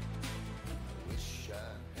 I wish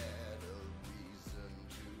I had a reason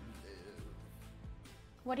to live.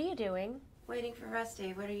 What are you doing? Waiting for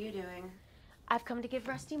Rusty. What are you doing? I've come to give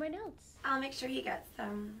Rusty my notes. I'll make sure he gets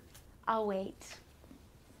them. I'll wait.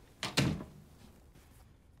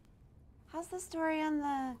 How's the story on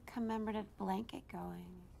the commemorative blanket going?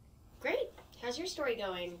 Great. How's your story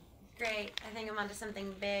going? Great. I think I'm onto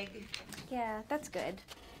something big. Yeah, that's good.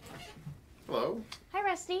 Hello? Hi,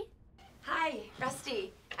 Rusty. Hi,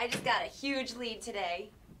 Rusty. I just got a huge lead today.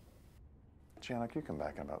 Janet, you come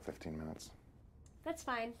back in about 15 minutes. That's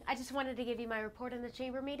fine. I just wanted to give you my report on the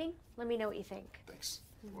chamber meeting. Let me know what you think. Thanks.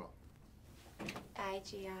 Well. Bye,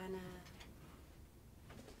 Gianna.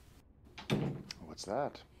 What's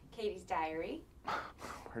that? Katie's diary.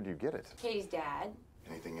 Where'd you get it? Katie's dad.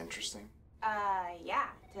 Anything interesting? Yeah,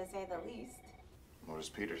 to say the least. What does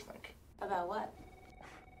Peter think? About what?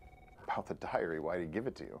 About the diary, why did he give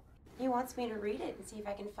it to you? He wants me to read it and see if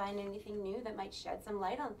I can find anything new that might shed some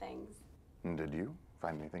light on things. And did you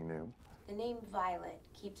find anything new? The name Violet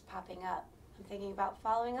keeps popping up. I'm thinking about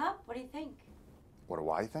following up. What do you think? What do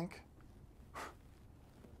I think?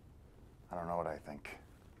 I don't know what I think.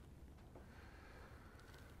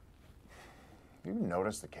 You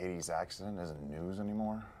notice that Katie's accident isn't news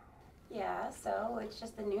anymore? Yeah, so it's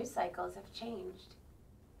just the news cycles have changed.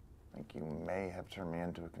 I think you may have turned me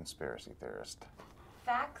into a conspiracy theorist.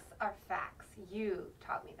 Facts are facts. You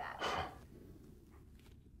taught me that.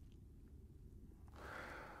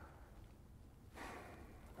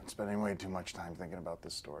 I'm spending way too much time thinking about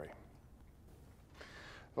this story. I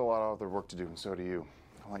have a lot of other work to do, and so do you.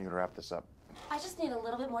 I want you to wrap this up. I just need a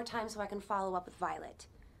little bit more time so I can follow up with Violet.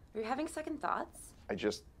 Are you having second thoughts? I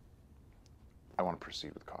want to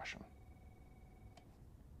proceed with caution.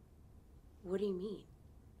 What do you mean?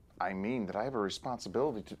 I mean that I have a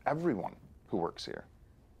responsibility to everyone who works here.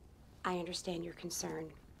 I understand your concern.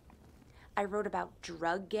 I wrote about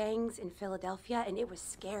drug gangs in Philadelphia, and it was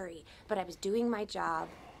scary, but I was doing my job.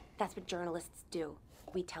 That's what journalists do.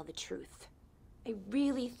 We tell the truth. I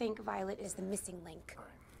really think Violet is the missing link. All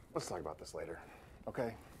right. Let's talk about this later,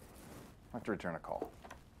 okay? I have to return a call.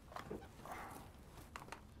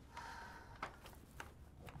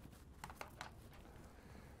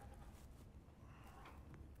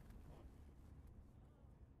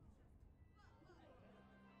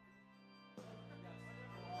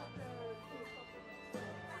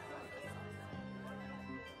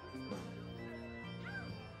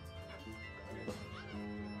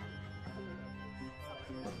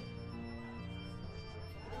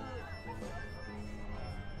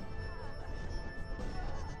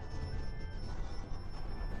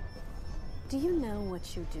 Do you know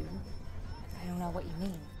what you do? I don't know what you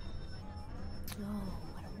mean. Oh,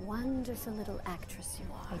 what a wonderful little actress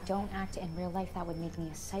you are. I don't act in real life. That would make me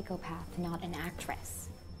a psychopath, not an actress.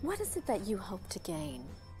 What is it that you hope to gain?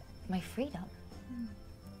 My freedom.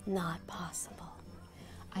 Not possible.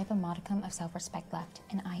 I have a modicum of self-respect left,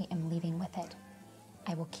 and I am leaving with it.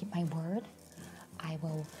 I will keep my word. I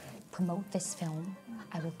will promote this film.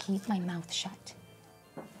 I will keep my mouth shut.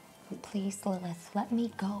 Please, Lilith, let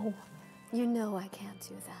me go. You know I can't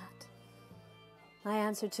do that. I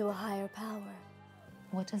answer to a higher power.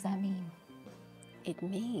 What does that mean? It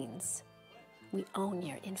means we own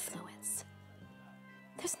your influence.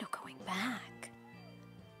 There's no going back.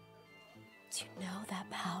 Do you know that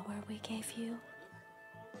power we gave you?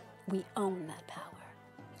 We own that power.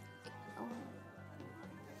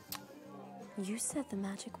 You said the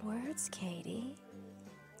magic words, Katie.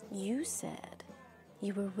 You said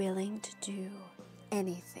you were willing to do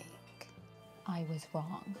anything. I was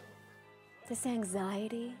wrong. This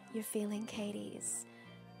anxiety you're feeling, Katie, is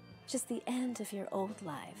just the end of your old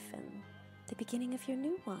life and the beginning of your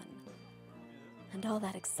new one. And all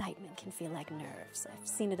that excitement can feel like nerves. I've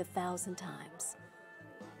seen it 1,000 times.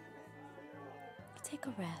 Take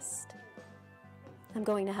a rest. I'm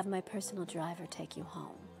going to have my personal driver take you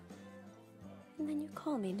home. And then you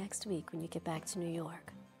call me next week when you get back to New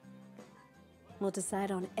York. We'll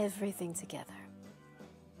decide on everything together.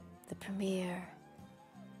 The premiere,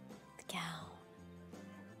 the gown,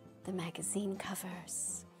 the magazine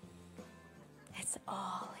covers. It's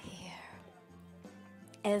all here.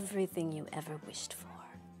 Everything you ever wished for.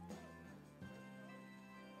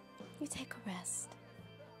 You take a rest.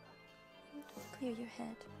 Clear your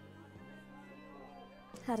head.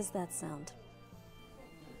 How does that sound?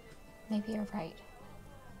 Maybe you're right.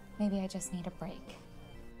 Maybe I just need a break.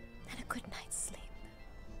 And a good night's sleep.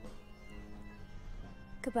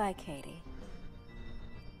 Goodbye, Katie.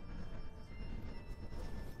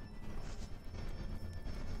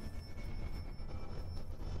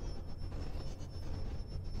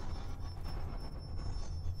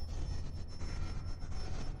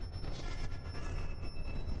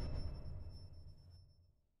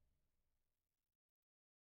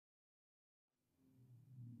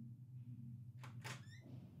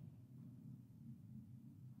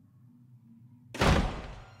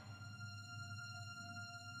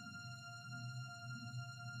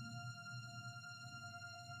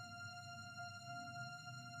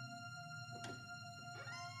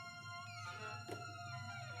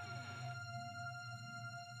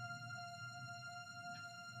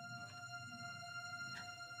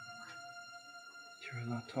 You're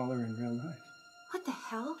a lot taller in real life. What the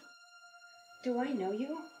hell? Do I know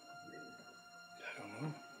you? I don't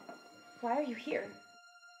know. Why are you here?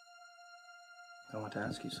 I want to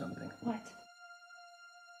ask you something. What?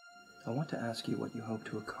 I want to ask you what you hope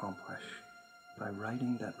to accomplish by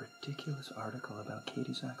writing that ridiculous article about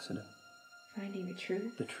Katie's accident. Finding the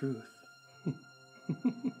truth? The truth.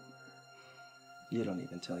 You don't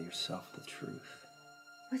even tell yourself the truth.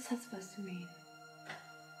 What's that supposed to mean?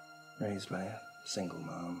 Raised by a single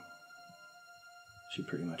mom. She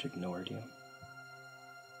pretty much ignored you.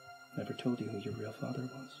 Never told you who your real father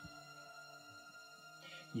was.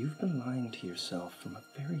 You've been lying to yourself from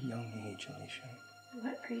a very young age, Alicia.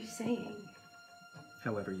 What are you saying?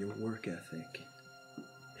 However, your work ethic,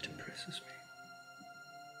 it impresses me.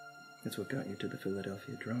 It's what got you to the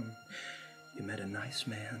Philadelphia Drum. You met a nice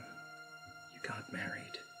man. You got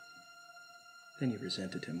married. Then you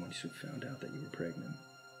resented him when you found out that you were pregnant.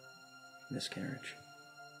 Miscarriage.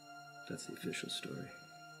 That's the official story.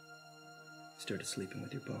 You started sleeping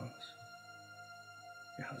with your boss.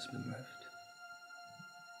 Your husband left.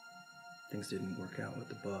 Things didn't work out with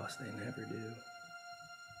the boss. They never do.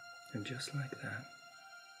 And just like that,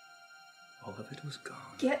 all of it was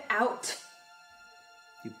gone. Get out!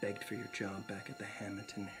 You begged for your job back at the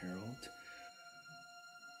Hamilton Herald.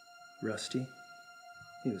 Rusty,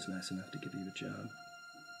 he was nice enough to give you a job.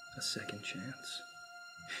 A second chance.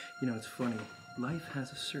 You know, it's funny. Life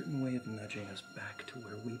has a certain way of nudging us back to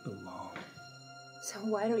where we belong. So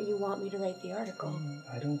why don't you want me to write the article?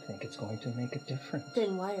 I don't think it's going to make a difference.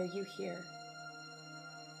 Then why are you here?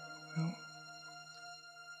 Well,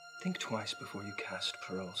 think twice before you cast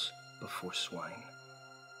pearls before swine.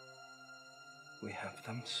 We have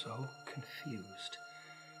them so confused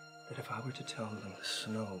that if I were to tell them the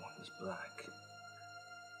snow is black,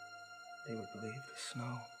 they would believe the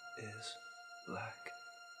snow is black.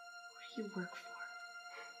 What do you work for?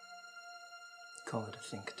 Call it a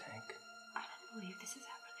think tank. I don't believe this is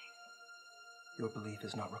happening. Your belief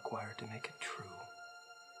is not required to make it true.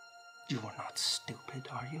 You are not stupid,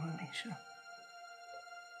 are you, Alicia?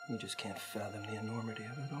 You just can't fathom the enormity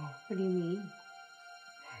of it all. What do you mean?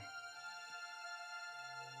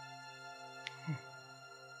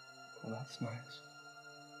 Well, that's nice.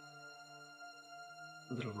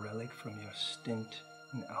 A little relic from your stint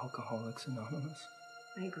in Alcoholics Anonymous.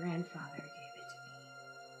 My grandfather gave it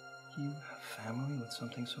to me. You have family with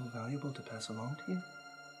something so valuable to pass along to you?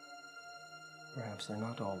 Perhaps they're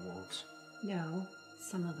not all wolves. No,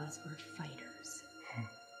 some of us were fighters.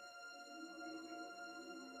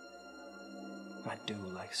 I do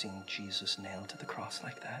like seeing Jesus nailed to the cross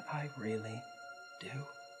like that. I really do.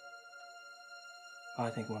 I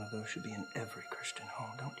think one of those should be in every Christian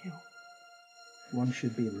home, don't you? One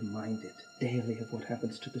should be reminded daily of what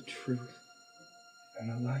happens to the truth and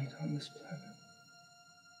the light on this planet.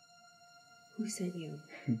 Who sent you?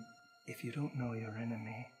 If you don't know your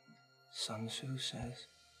enemy, Sun Tzu says,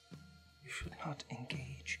 you should not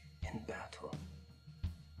engage in battle.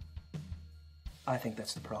 I think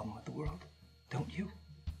that's the problem with the world, don't you?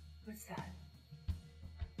 What's that?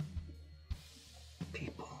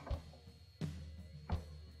 People.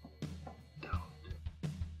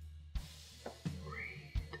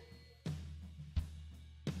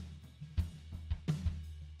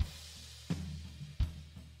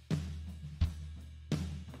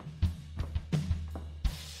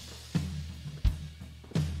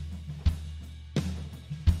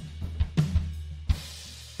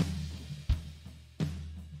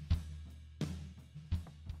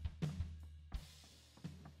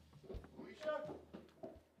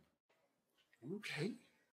 Okay.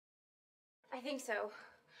 I think so.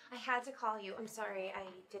 I had to call you. I'm sorry I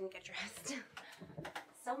didn't get dressed.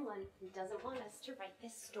 Someone doesn't want us to write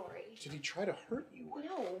this story. Did he try to hurt you?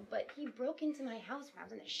 No, but he broke into my house when I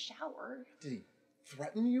was in the shower. Did he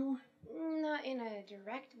threaten you? Not in a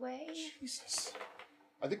direct way. Jesus.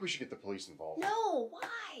 I think we should get the police involved. No,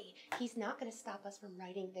 why? He's not going to stop us from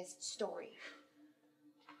writing this story.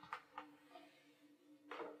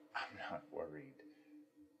 I'm not worried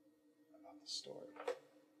about the story.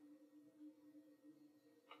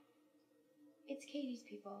 It's Katie's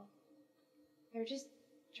people. They're just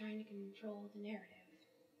trying to control the narrative.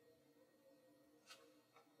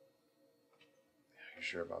 Are you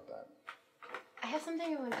sure about that? I have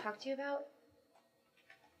something I want to talk to you about.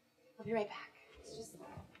 I'll be right back. It's just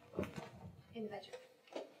in the bedroom.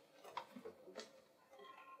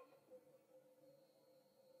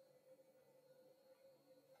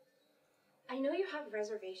 I know you have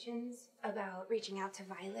reservations about reaching out to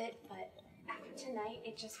Violet, but after tonight,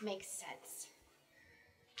 it just makes sense.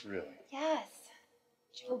 Really? Yes.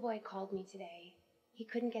 Joe Boy called me today. He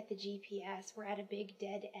couldn't get the GPS. We're at a big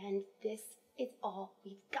dead end. This is all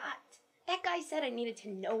we've got. That guy said I needed to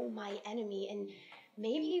know my enemy, and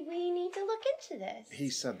maybe we need to look into this. He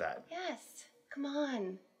said that. Yes. Come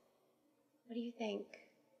on. What do you think?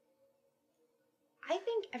 I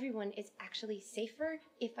think everyone is actually safer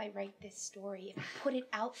if I write this story, if I put it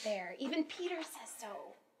out there. Even Peter says so.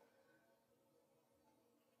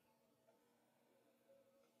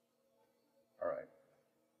 All right.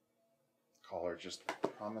 Caller, just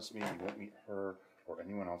promise me you won't meet her or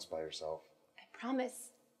anyone else by yourself. I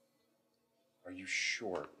promise. Are you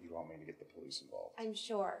sure you want me to get the police involved? I'm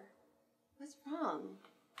sure. What's wrong?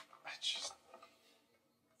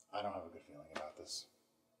 I don't have a good feeling about this.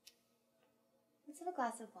 Let's have a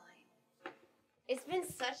glass of wine. It's been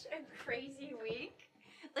such a crazy week.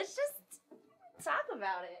 Let's just talk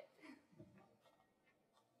about it.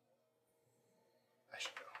 I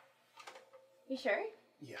should go. You sure?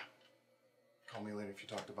 Yeah. Call me later if you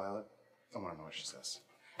talk to Violet. I want to know what she says.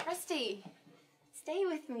 Rusty, stay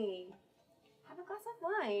with me. Have a glass of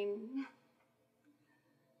wine.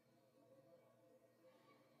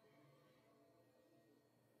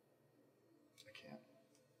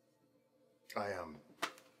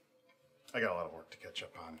 I got a lot of work to catch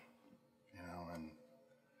up on, you know, and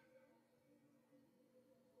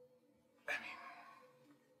I mean,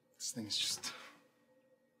 this thing is just,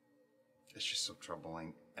 it's just so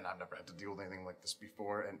troubling, and I've never had to deal with anything like this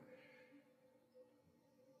before, and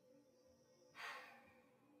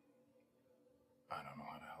I don't know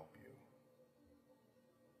how to help you.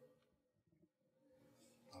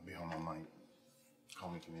 I'll be home all night. Call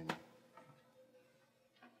me if you need me.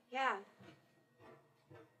 Yeah.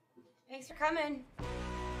 Thanks for coming.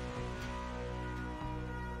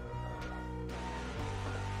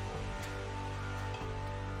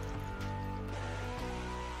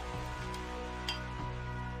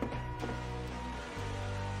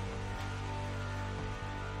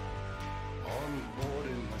 On board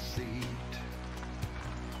in my seat,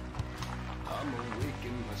 I'm awake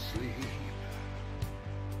in my sleep.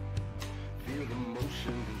 Feel the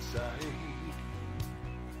motion inside,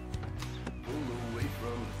 pulled away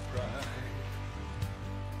from the pride.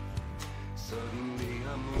 Suddenly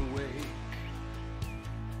I'm awake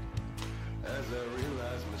as I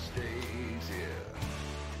realize mistakes, yeah.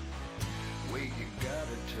 Wait, you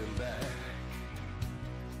gotta turn back,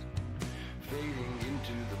 fading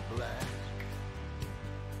into the black.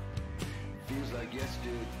 Feels like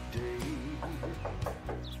yesterday,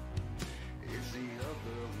 it's the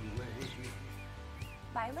other way.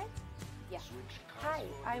 Violet? Yeah. Hi,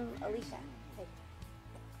 I'm Alicia. Hey.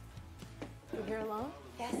 You here alone?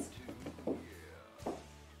 Yes.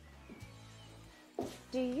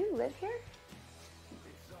 Do you live here?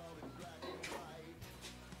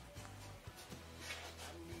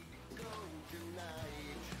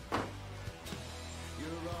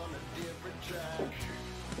 You're on a different track,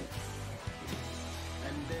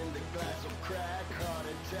 and then the glass will crack. Heart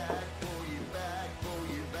attack, pull you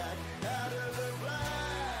back out of the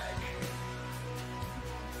black.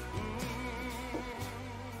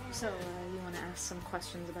 So, you want to ask some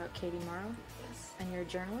questions about Katie Morrow? Yes. And you're a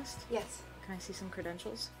journalist? Yes. Can I see some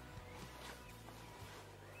credentials?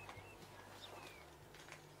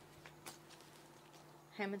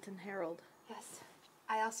 Hamilton Herald. Yes.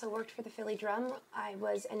 I also worked for the Philly Drum. I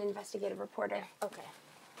was an investigative reporter. Okay.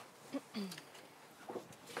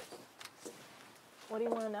 What do you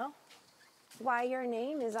want to know? Why your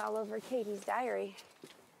name is all over Katie's diary.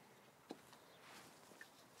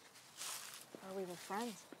 Well, we were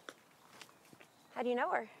friends. How do you know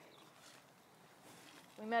her?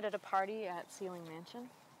 We met at a party at Ceiling Mansion.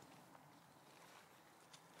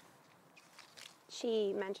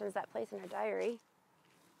 She mentions that place in her diary.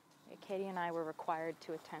 Yeah, Katie and I were required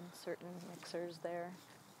to attend certain mixers there.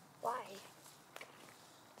 Why?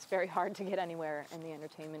 It's very hard to get anywhere in the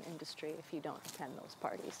entertainment industry if you don't attend those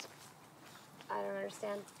parties. I don't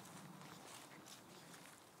understand.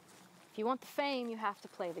 If you want the fame, you have to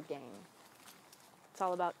play the game. It's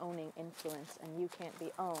all about owning influence, and you can't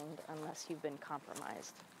be owned unless you've been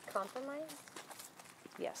compromised. Compromised?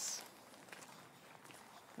 Yes.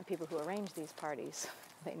 The people who arrange these parties,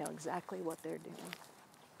 they know exactly what they're doing.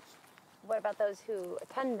 What about those who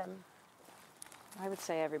attend them? I would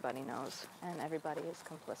say everybody knows, and everybody is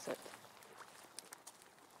complicit.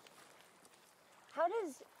 How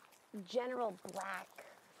does General Black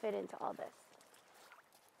fit into all this?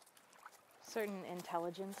 Certain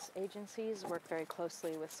intelligence agencies work very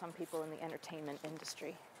closely with some people in the entertainment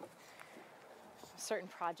industry. Certain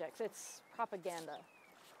projects, it's propaganda,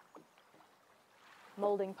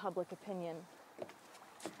 molding public opinion.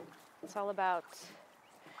 It's all about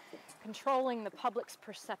controlling the public's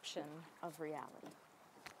perception of reality.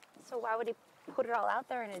 So why would he put it all out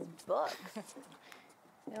there in his book?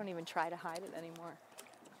 They don't even try to hide it anymore.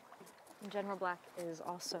 And General Black is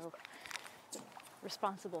also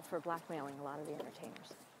responsible for blackmailing a lot of the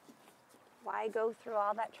entertainers. Why go through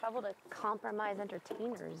all that trouble to compromise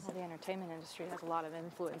entertainers? Well, the entertainment industry has a lot of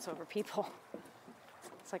influence over people.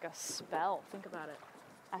 It's like a spell. Think about it.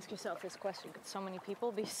 Ask yourself this question. Could so many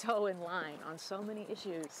people be so in line on so many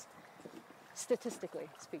issues, statistically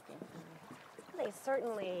speaking? They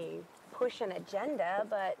certainly push an agenda,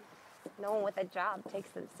 but no one with a job takes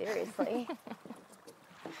them seriously.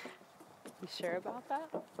 You sure about that?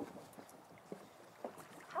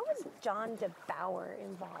 How is John DeBauer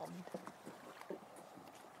involved?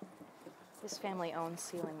 This family owns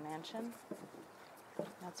Ceiling Mansion.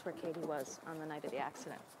 That's where Katie was on the night of the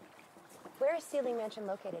accident. Where is Ceiling Mansion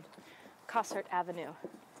located? Cossart Avenue,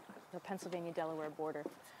 the Pennsylvania-Delaware border,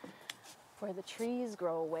 where the trees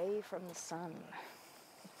grow away from the sun.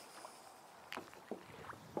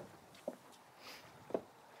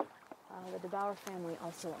 The DeBauer family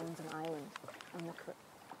also owns an island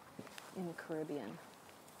in the Caribbean.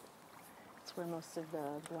 It's where most of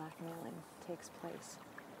the blackmailing takes place.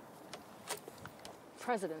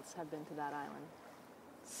 Presidents have been to that island.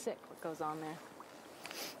 Sick what goes on there.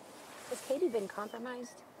 Has Katie been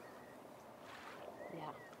compromised?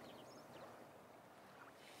 Yeah.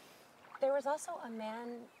 There was also a man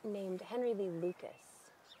named Henry Lee Lucas.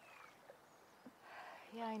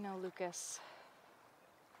 Yeah, I know Lucas.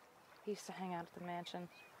 He used to hang out at the mansion.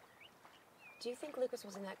 Do you think Lucas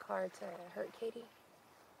was in that car to hurt Katie?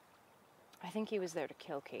 I think he was there to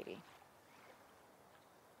kill Katie.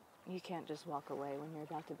 You can't just walk away when you're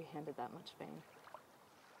about to be handed that much fame.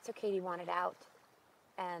 So Katie wanted out,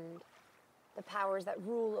 and the powers that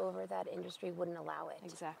rule over that industry wouldn't allow it.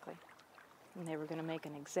 Exactly. And they were going to make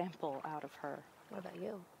an example out of her. What about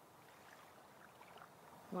you?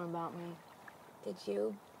 What about me? Did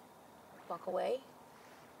you walk away?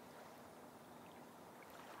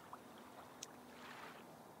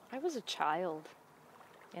 I was a child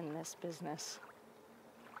in this business.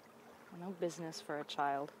 No business for a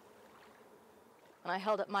child. And I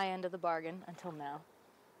held up my end of the bargain until now.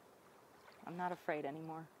 I'm not afraid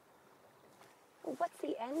anymore. Well, what's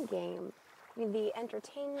the end game? I mean, the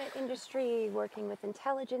entertainment industry, working with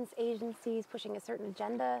intelligence agencies, pushing a certain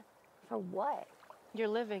agenda. For what? You're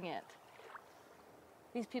living it.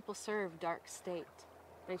 These people serve dark state.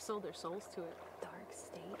 They've sold their souls to it. Dark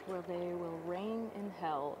state? Where they will reign in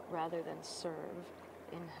hell rather than serve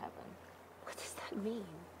in heaven. What does that mean?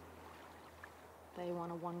 They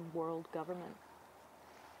want a one-world government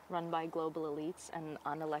run by global elites and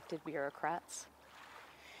unelected bureaucrats.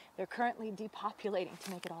 They're currently depopulating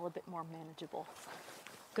to make it all a bit more manageable.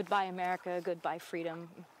 Goodbye America, goodbye freedom.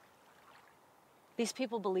 These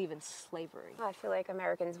people believe in slavery. I feel like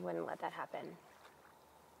Americans wouldn't let that happen.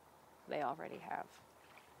 They already have.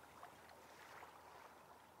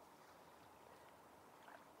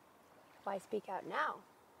 Why speak out now?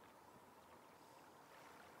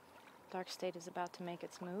 Dark State is about to make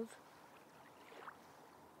its move.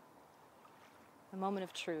 The moment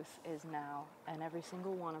of truth is now, and every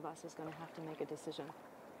single one of us is going to have to make a decision.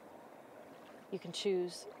 You can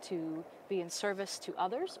choose to be in service to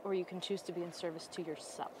others, or you can choose to be in service to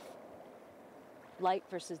yourself. Light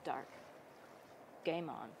versus dark. Game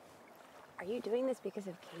on. Are you doing this because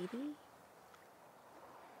of Katie?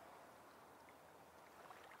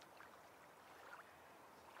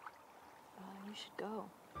 You should go.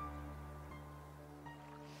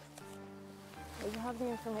 You have the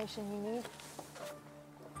information you need.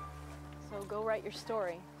 So go write your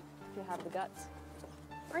story if you have the guts.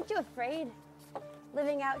 Aren't you afraid?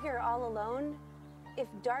 Living out here all alone? If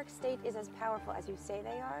Dark State is as powerful as you say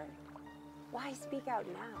they are, why speak out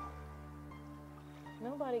now?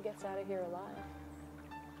 Nobody gets out of here alive.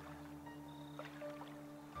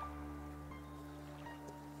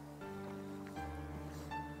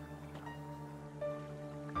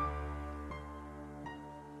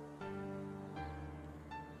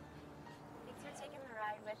 Thanks for taking the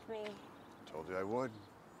ride with me. Told you I would.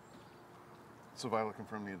 So Violet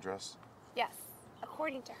confirmed the address? Yes.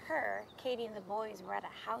 According to her, Katie and the boys were at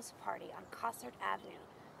a house party on Cossart Avenue,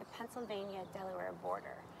 the Pennsylvania-Delaware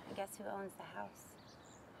border. And guess who owns the house?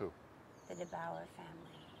 Who? The DeBauer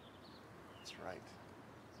family. That's right.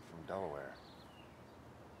 From Delaware.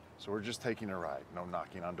 So we're just taking a ride, no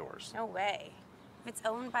knocking on doors. No way. If it's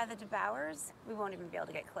owned by the DeBauers, we won't even be able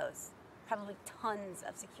to get close. Probably tons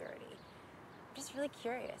of security. I'm just really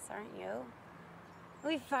curious, aren't you?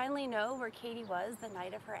 We finally know where Katie was the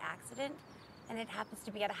night of her accident, and it happens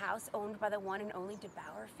to be at a house owned by the one and only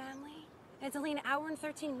DeBauer family. And it's only an hour and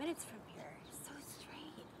 13 minutes from here. It's so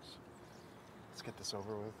strange. Let's get this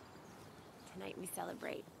over with. Tonight we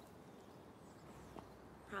celebrate.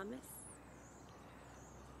 Promise?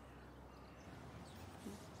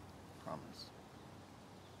 Promise.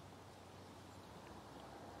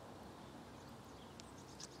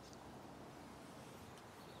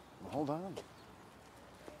 hold on.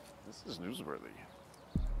 This is newsworthy.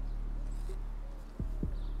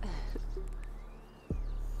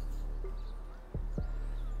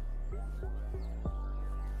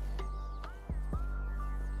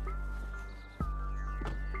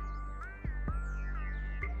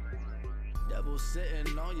 Devil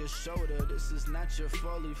sitting on your shoulder. This is not your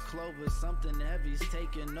four-leaf clover. Something heavy's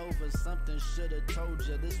taking over. Something should've told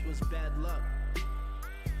you this was bad luck.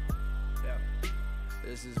 Yeah,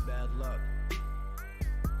 this is bad luck.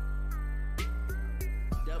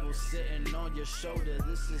 Devil sitting on your shoulder.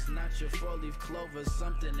 This is not your four-leaf clover.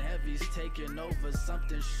 Something heavy's taking over.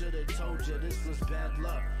 Something should've told you this was bad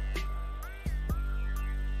luck.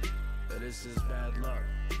 Yeah, this is bad luck.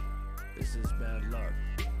 This is bad luck.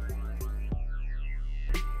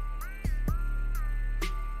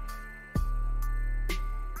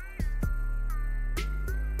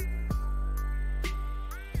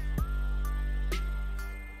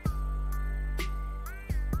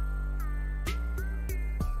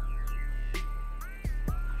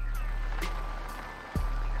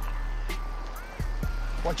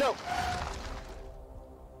 Watch out!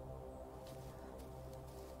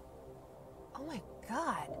 Oh my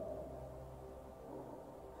god.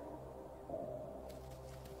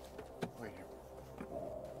 Wait here.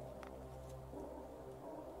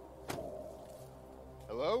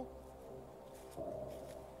 Hello?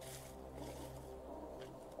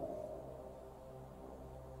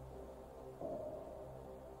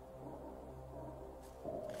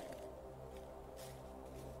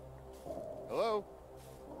 Hello?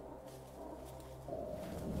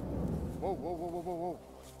 Whoa, whoa, whoa, whoa, whoa, whoa.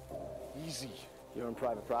 Easy. You're on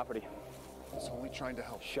private property. I was only trying to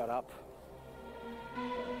help. Shut up.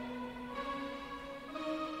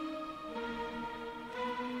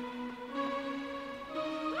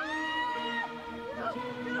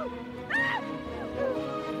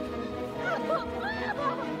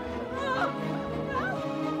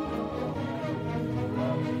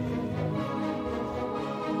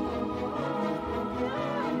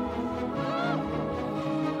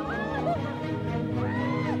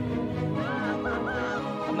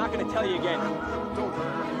 I'm not gonna tell you again. Don't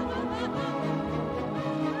hurt her.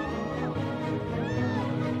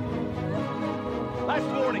 Last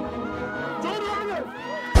warning. Don't hurt her!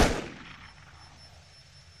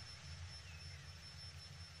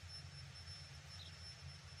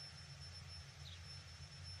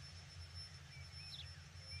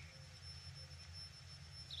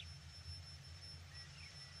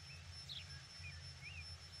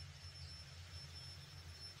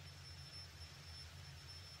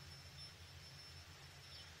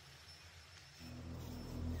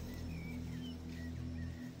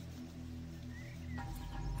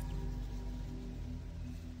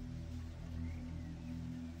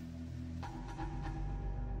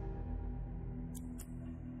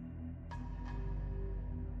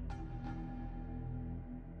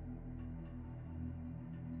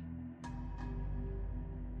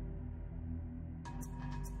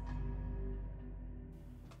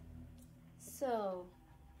 So,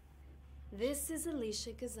 this is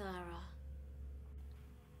Alicia Gazzara.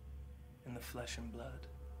 In the flesh and blood.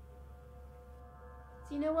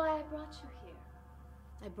 Do you know why I brought you here?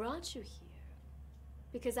 I brought you here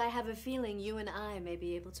because I have a feeling you and I may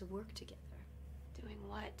be able to work together. Doing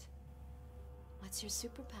what? What's your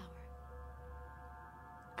superpower?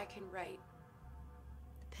 I can write.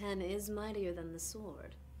 The pen is mightier than the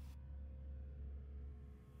sword.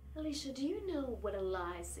 Alicia, do you know what a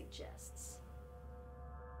lie suggests?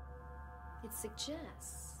 It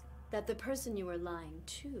suggests that the person you are lying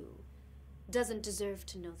to doesn't deserve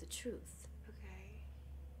to know the truth. Okay.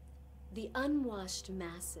 The unwashed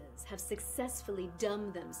masses have successfully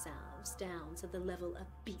dumbed themselves down to the level of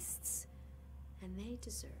beasts, and they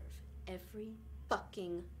deserve every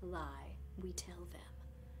fucking lie we tell them.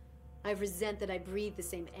 I resent that I breathe the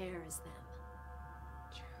same air as them.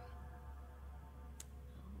 True.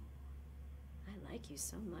 Oh, I like you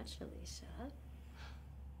so much, Alicia.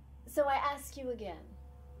 So I ask you again,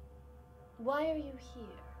 why are you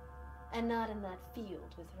here and not in that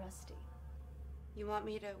field with Rusty? You want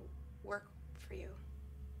me to work for you?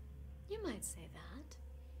 You might say that.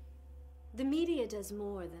 The media does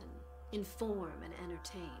more than inform and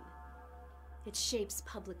entertain. It shapes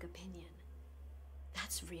public opinion.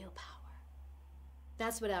 That's real power.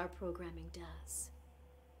 That's what our programming does.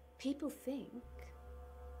 People think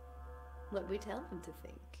what we tell them to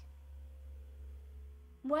think.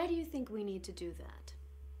 Why do you think we need to do that?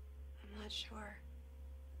 I'm not sure.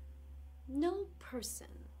 No person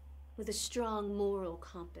with a strong moral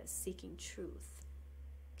compass seeking truth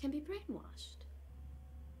can be brainwashed.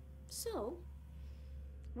 So,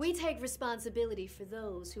 We take responsibility for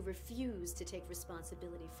those who refuse to take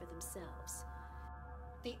responsibility for themselves.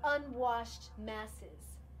 The unwashed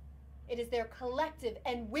masses. It is their collective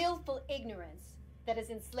and willful ignorance that is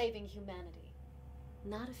enslaving humanity.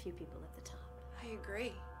 Not a few people at the top. I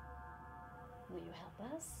agree. Will you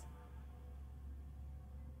help us?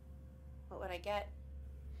 What would I get?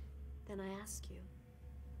 Then I ask you,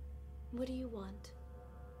 what do you want?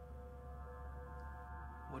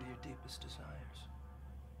 What are your deepest desires?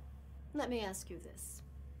 Let me ask you this.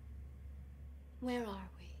 Where are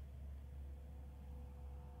we?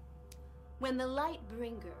 When the light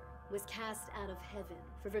bringer was cast out of heaven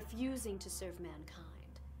for refusing to serve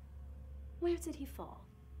mankind, where did he fall?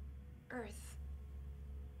 Earth.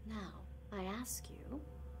 Now, I ask you,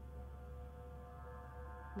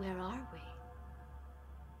 where are we?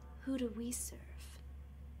 Who do we serve?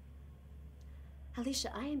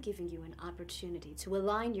 Alicia, I am giving you an opportunity to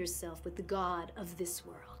align yourself with the God of this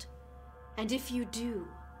world. And if you do,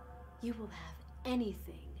 you will have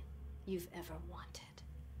anything you've ever wanted.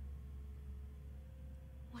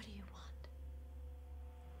 What do you want?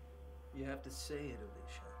 You have to say it,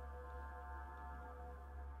 Alicia.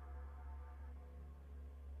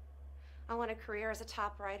 I want a career as a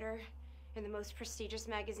top writer in the most prestigious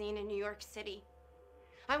magazine in New York City.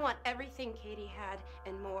 I want everything Katie had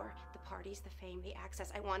and more. The parties, the fame, the access.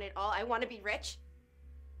 I want it all. I want to be rich.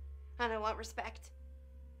 And I want respect.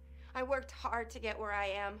 I worked hard to get where I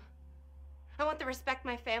am. I want the respect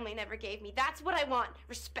my family never gave me. That's what I want.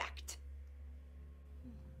 Respect.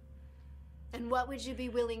 And what would you be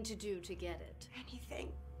willing to do to get it?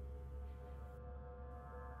 Anything.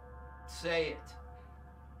 Say it.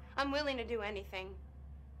 I'm willing to do anything.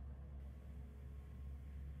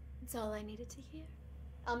 That's all I needed to hear.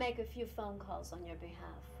 I'll make a few phone calls on your behalf.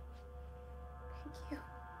 Thank you.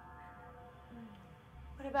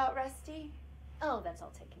 What about Rusty? Oh, that's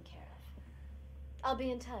all taken care of. I'll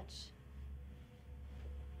be in touch.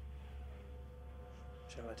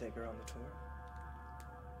 Shall I take her on the tour?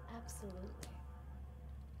 Absolutely.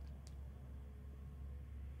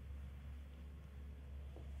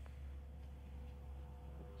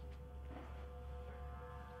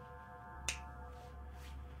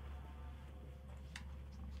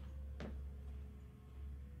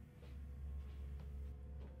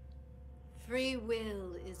 Free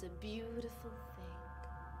will is a beautiful thing.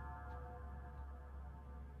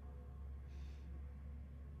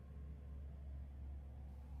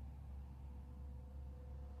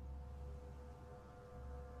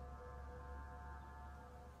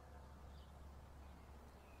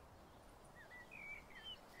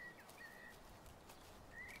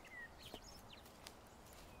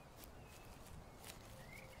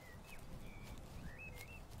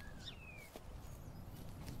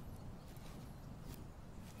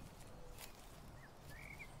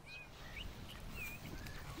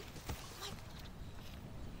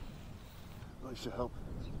 Alicia, help.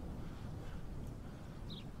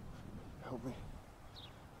 Help me.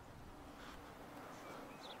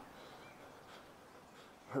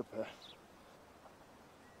 Hurt bad.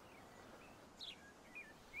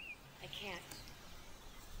 I can't.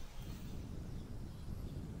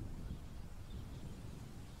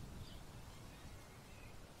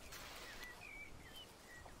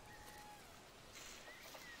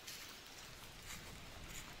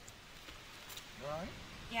 All right?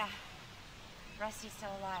 Yeah. Rusty's still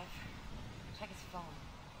alive. Check his phone.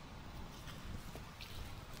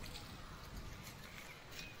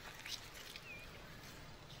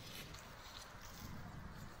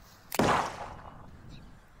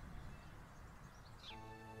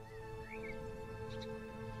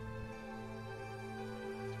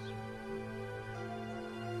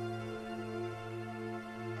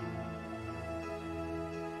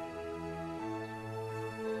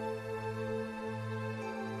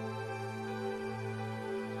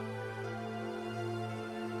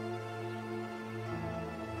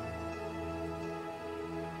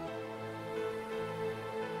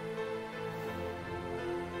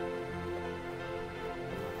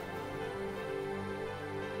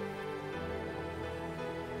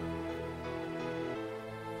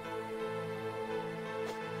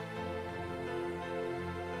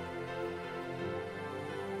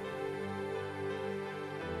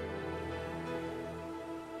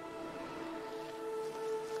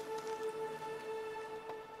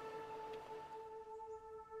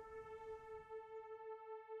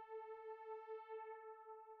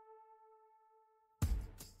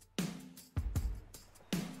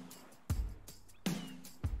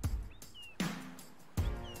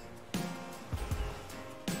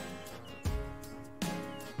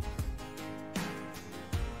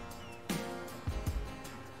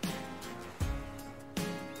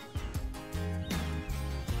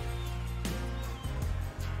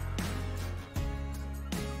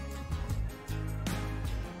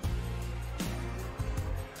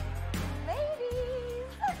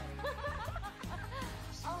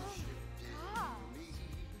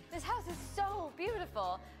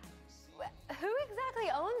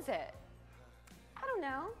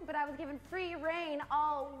 but I was given free reign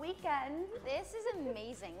all weekend. This is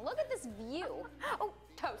amazing. Look at this view. Oh,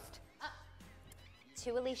 toast. To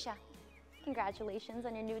Alicia, congratulations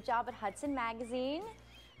on your new job at Hudson Magazine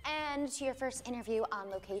and to your first interview on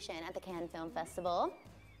location at the Cannes Film Festival.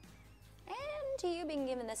 And to you being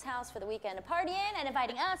given this house for the weekend to party in and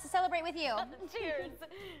inviting us to celebrate with you. Cheers.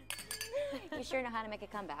 You sure know how to make a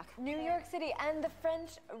comeback. New York City and the French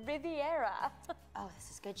Riviera. Oh,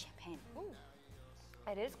 this is good champagne. Ooh.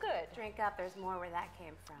 It is good. Drink up, there's more where that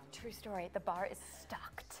came from. True story, the bar is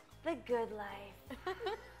stocked. The good life. Who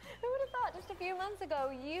would have thought just a few months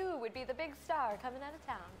ago you would be the big star coming out of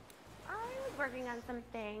town? I was working on some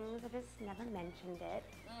things. I just never mentioned it.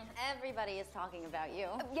 Everybody is talking about you.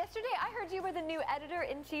 Yesterday, I heard you were the new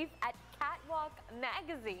editor-in-chief at Catwalk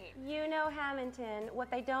Magazine. You know, Hamilton, what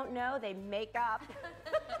they don't know, they make up.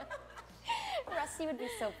 Rusty would be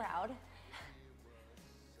so proud.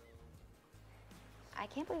 I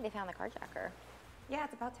can't believe they found the carjacker. Yeah,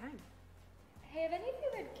 it's about time. Hey, have any of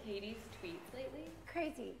you read Katie's tweets lately?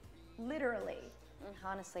 Crazy. Literally.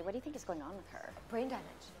 Honestly, what do you think is going on with her? Brain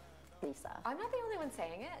damage. Lisa. I'm not the only one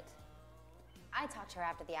saying it. I talked to her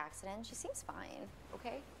after the accident. She seems fine.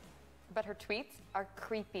 Okay. But her tweets are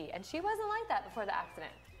creepy, and she wasn't like that before the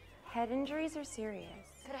accident. Head injuries are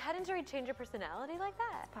serious. Could a head injury change your personality like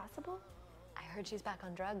that? It's possible. I heard she's back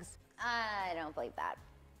on drugs. I don't believe that.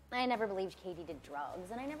 I never believed Katie did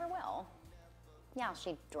drugs, and I never will. Yeah,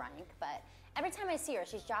 she drank, but every time I see her,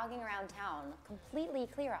 she's jogging around town, completely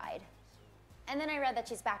clear-eyed. And then I read that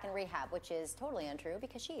she's back in rehab, which is totally untrue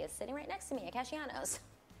because she is sitting right next to me at Casciano's.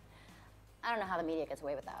 I don't know how the media gets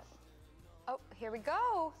away with that. Oh, here we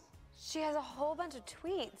go. She has a whole bunch of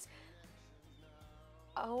tweets.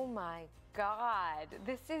 Oh my God,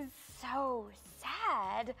 this is so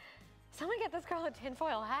sad. Someone get this girl a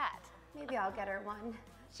tinfoil hat. Maybe I'll get her one.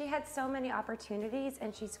 She had so many opportunities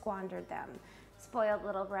and she squandered them. Spoiled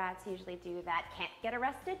little brats usually do that. Can't get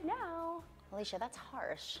arrested now. Alicia, that's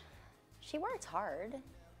harsh. She worked hard.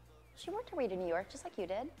 She worked her way to New York just like you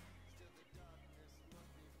did.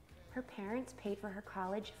 Her parents paid for her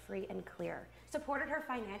college free and clear. Supported her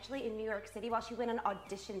financially in New York City while she went on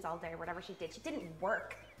auditions all day or whatever she did. She didn't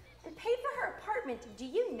work. And paid for her apartment. Do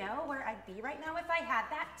you know where I'd be right now if I had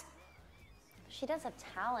that? She does have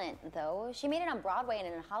talent, though. She made it on Broadway and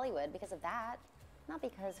in Hollywood because of that, not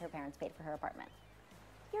because her parents paid for her apartment.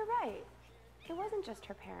 You're right. It wasn't just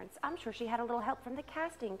her parents. I'm sure she had a little help from the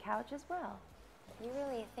casting couch as well. You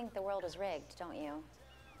really think the world is rigged, don't you?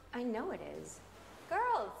 I know it is.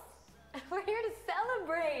 Girls, we're here to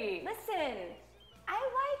celebrate. Listen, I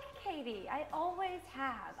like Katie. I always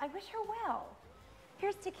have. I wish her well.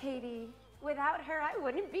 Here's to Katie. Without her, I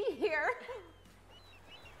wouldn't be here.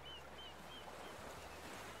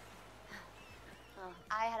 Oh,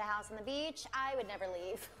 I had a house on the beach. I would never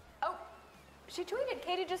leave. Oh, she tweeted.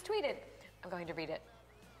 Katie just tweeted. I'm going to read it.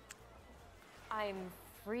 I'm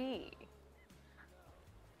free.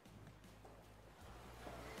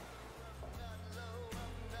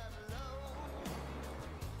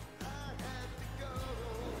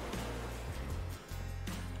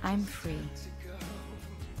 I'm free.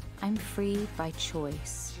 I'm free by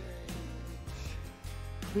choice.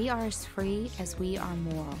 We are as free as we are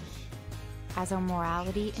moral. As our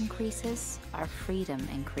morality increases, our freedom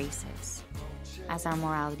increases. As our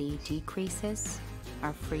morality decreases,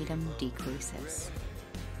 our freedom decreases.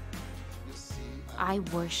 I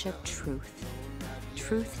worship truth.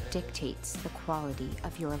 Truth dictates the quality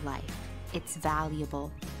of your life. It's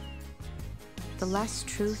valuable. The less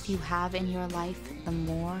truth you have in your life, the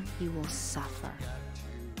more you will suffer.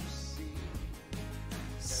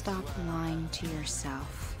 Stop lying to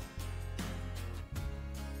yourself.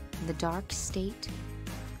 The dark state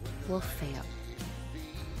will fail.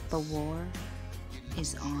 The war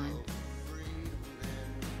is on.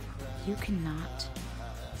 You cannot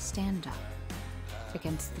stand up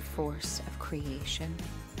against the force of creation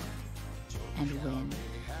and win.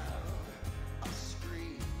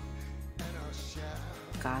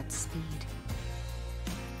 Godspeed.